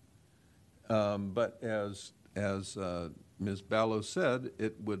minutes. But as Ms. Ballo said,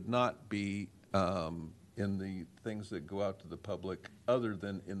 it would not be in the things that go out to the public other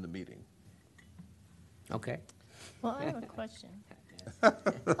than in the meeting. Okay. Well, I have a question. Well,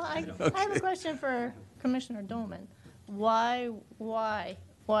 I have a question for Commissioner Dolman. Why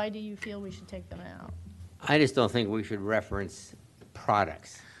do you feel we should take them out? I just don't think we should reference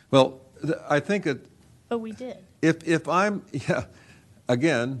products. Well, I think it, But we did. if I'm, yeah,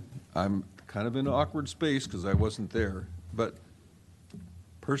 again, I'm kind of in an awkward space because I wasn't there, but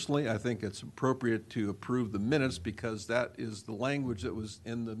personally, I think it's appropriate to approve the minutes because that is the language that was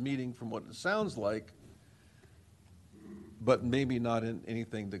in the meeting from what it sounds like, but maybe not in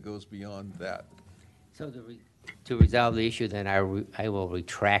anything that goes beyond that. So to resolve the issue, then I will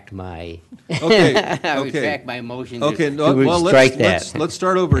retract my, Okay, I okay. retract my motion Okay, to no, well, strike that. let's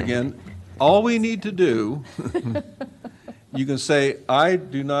start over again. All we need to do, you can say, I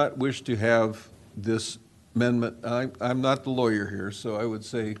do not wish to have this amendment. I'm not the lawyer here, so I would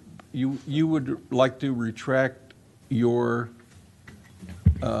say, you would like to retract your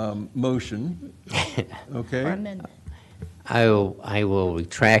motion, okay? Or amendment. I will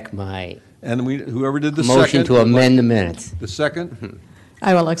retract my And whoever did the motion second. to amend the minutes. The second?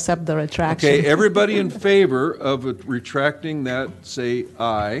 I will accept the retraction. Okay, everybody in favor of retracting that, say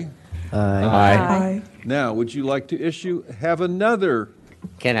aye. Aye. Now, would you like to have another?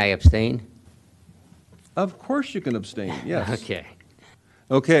 Can I abstain? Of course you can abstain, yes. Okay.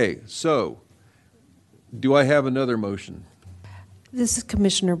 Okay, so, do I have another motion? This is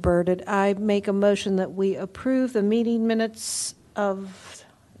Commissioner Burdett. I make a motion that we approve the meeting minutes of,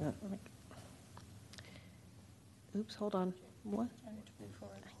 oops, hold on. What?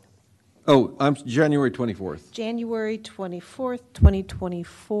 Oh, I'm January 24th, January 24th,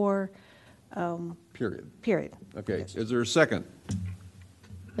 2024, period. period. Okay, is there a second?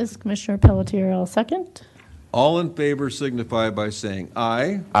 This is Commissioner Pelletier, I'll second. All in favor signify by saying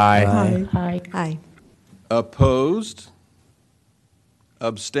aye. Aye. Aye. Aye. Opposed?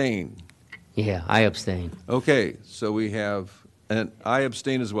 Abstain. Yeah, I abstain. Okay, so we have, and I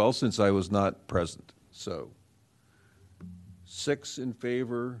abstain as well since I was not present. So, 6 in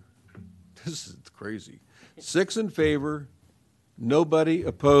favor, this is crazy. 6 in favor, nobody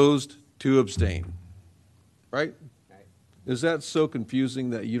opposed, 2 abstain. Right? Is that so confusing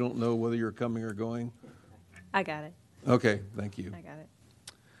that you don't know whether you're coming or going? I got it. Okay, thank you. I got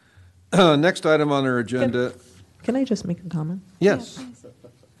it. Next item on our agenda, Can I just make a comment? yes.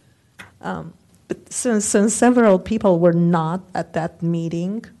 But since several people were not at that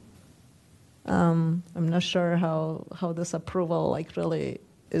meeting, I'm not sure how this approval like really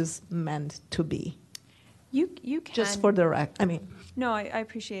is meant to be. You can. Just for the I mean, No, I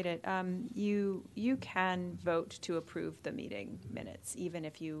appreciate it. You can vote to approve the meeting minutes, even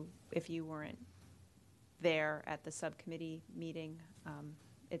if you weren't there at the subcommittee meeting.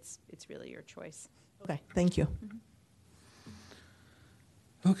 It's really your choice. okay, thank you.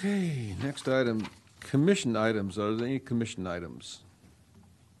 Okay, next item, commission items. Are there any commission items?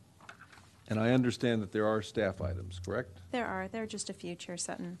 And I understand that there are staff items, correct? There are just a few, Chair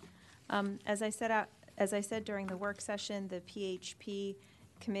Sutton. As I said during the work session, the PHP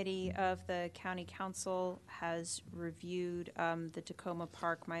committee of the County Council has reviewed the Tacoma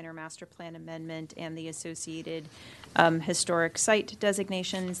Park Minor Master Plan Amendment and the associated historic site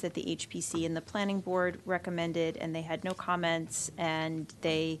designations that the HPC and the Planning Board recommended, and they had no comments, and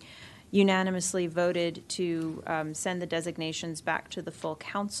they unanimously voted to send the designations back to the full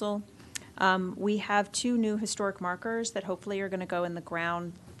council. We have 2 new historic markers that hopefully are going to go in the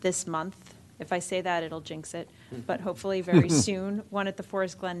ground this month. If I say that, it'll jinx it, but hopefully very soon. One at the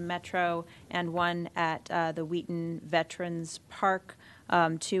Forest Glen Metro and one at the Wheaton Veterans Park.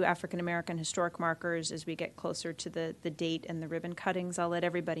 2 African-American historic markers as we get closer to the date and the ribbon cuttings. I'll let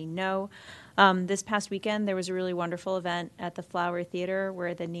everybody know. This past weekend, there was a really wonderful event at the Flower Theater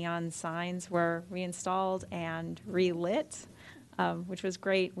where the neon signs were reinstalled and relit, which was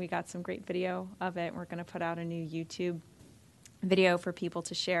great. We got some great video of it. We're going to put out a new YouTube video for people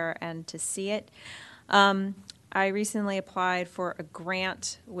to share and to see it. I recently applied for a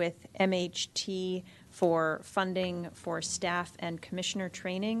grant with MHT for funding for staff and commissioner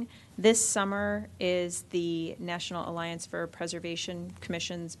training. This summer is the National Alliance for Preservation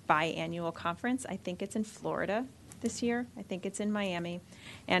Commission's biannual conference. I think it's in Florida this year. I think it's in Miami.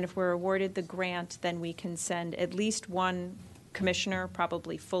 And if we're awarded the grant, then we can send at least one commissioner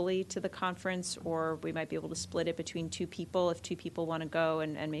probably fully to the conference, or we might be able to split it between two people if two people want to go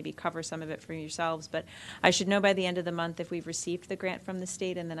and maybe cover some of it for yourselves. But I should know by the end of the month if we've received the grant from the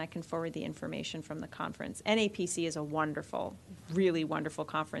state, and then I can forward the information from the conference. NAPC is a wonderful, really wonderful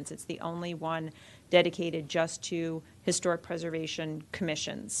conference. It's the only one dedicated just to historic preservation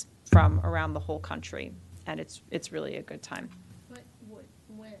commissions from around the whole country, and it's really a good time.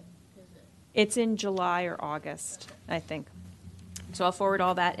 When is it? It's in July or August, I think. So I'll forward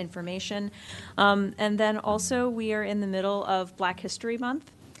all that information. And then also, we are in the middle of Black History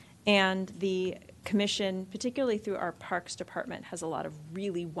Month, and the Commission, particularly through our Parks Department, has a lot of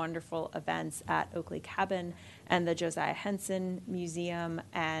really wonderful events at Oakley Cabin and the Josiah Henson Museum,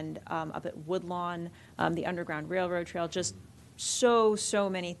 and up at Woodlawn, the Underground Railroad Trail, just so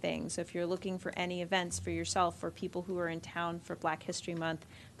many things. So if you're looking for any events for yourself or people who are in town for Black History Month,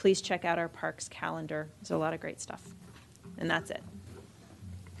 please check out our parks calendar. There's a lot of great stuff. And that's it.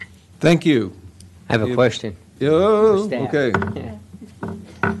 Thank you. I have a question. Oh, for staff. okay.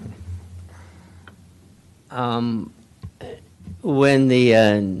 When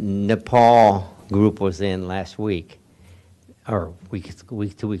the Nepal group was in last week, or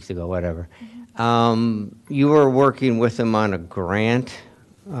 2 weeks ago, whatever, you were working with them on a grant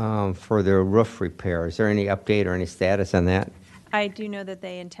for their roof repair. Is there any update or any status on that? I do know that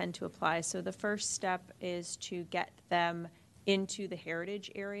they intend to apply. So the first step is to get them into the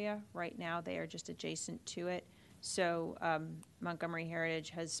heritage area. Right now, they are just adjacent to it. So Montgomery Heritage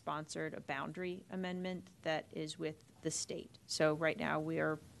has sponsored a boundary amendment that is with the state. So right now, we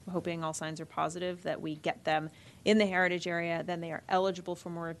are hoping, all signs are positive, that we get them in the heritage area, then they are eligible for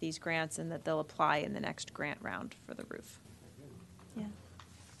more of these grants, and that they'll apply in the next grant round for the roof. Yeah.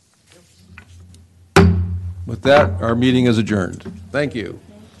 With that, our meeting is adjourned. Thank you.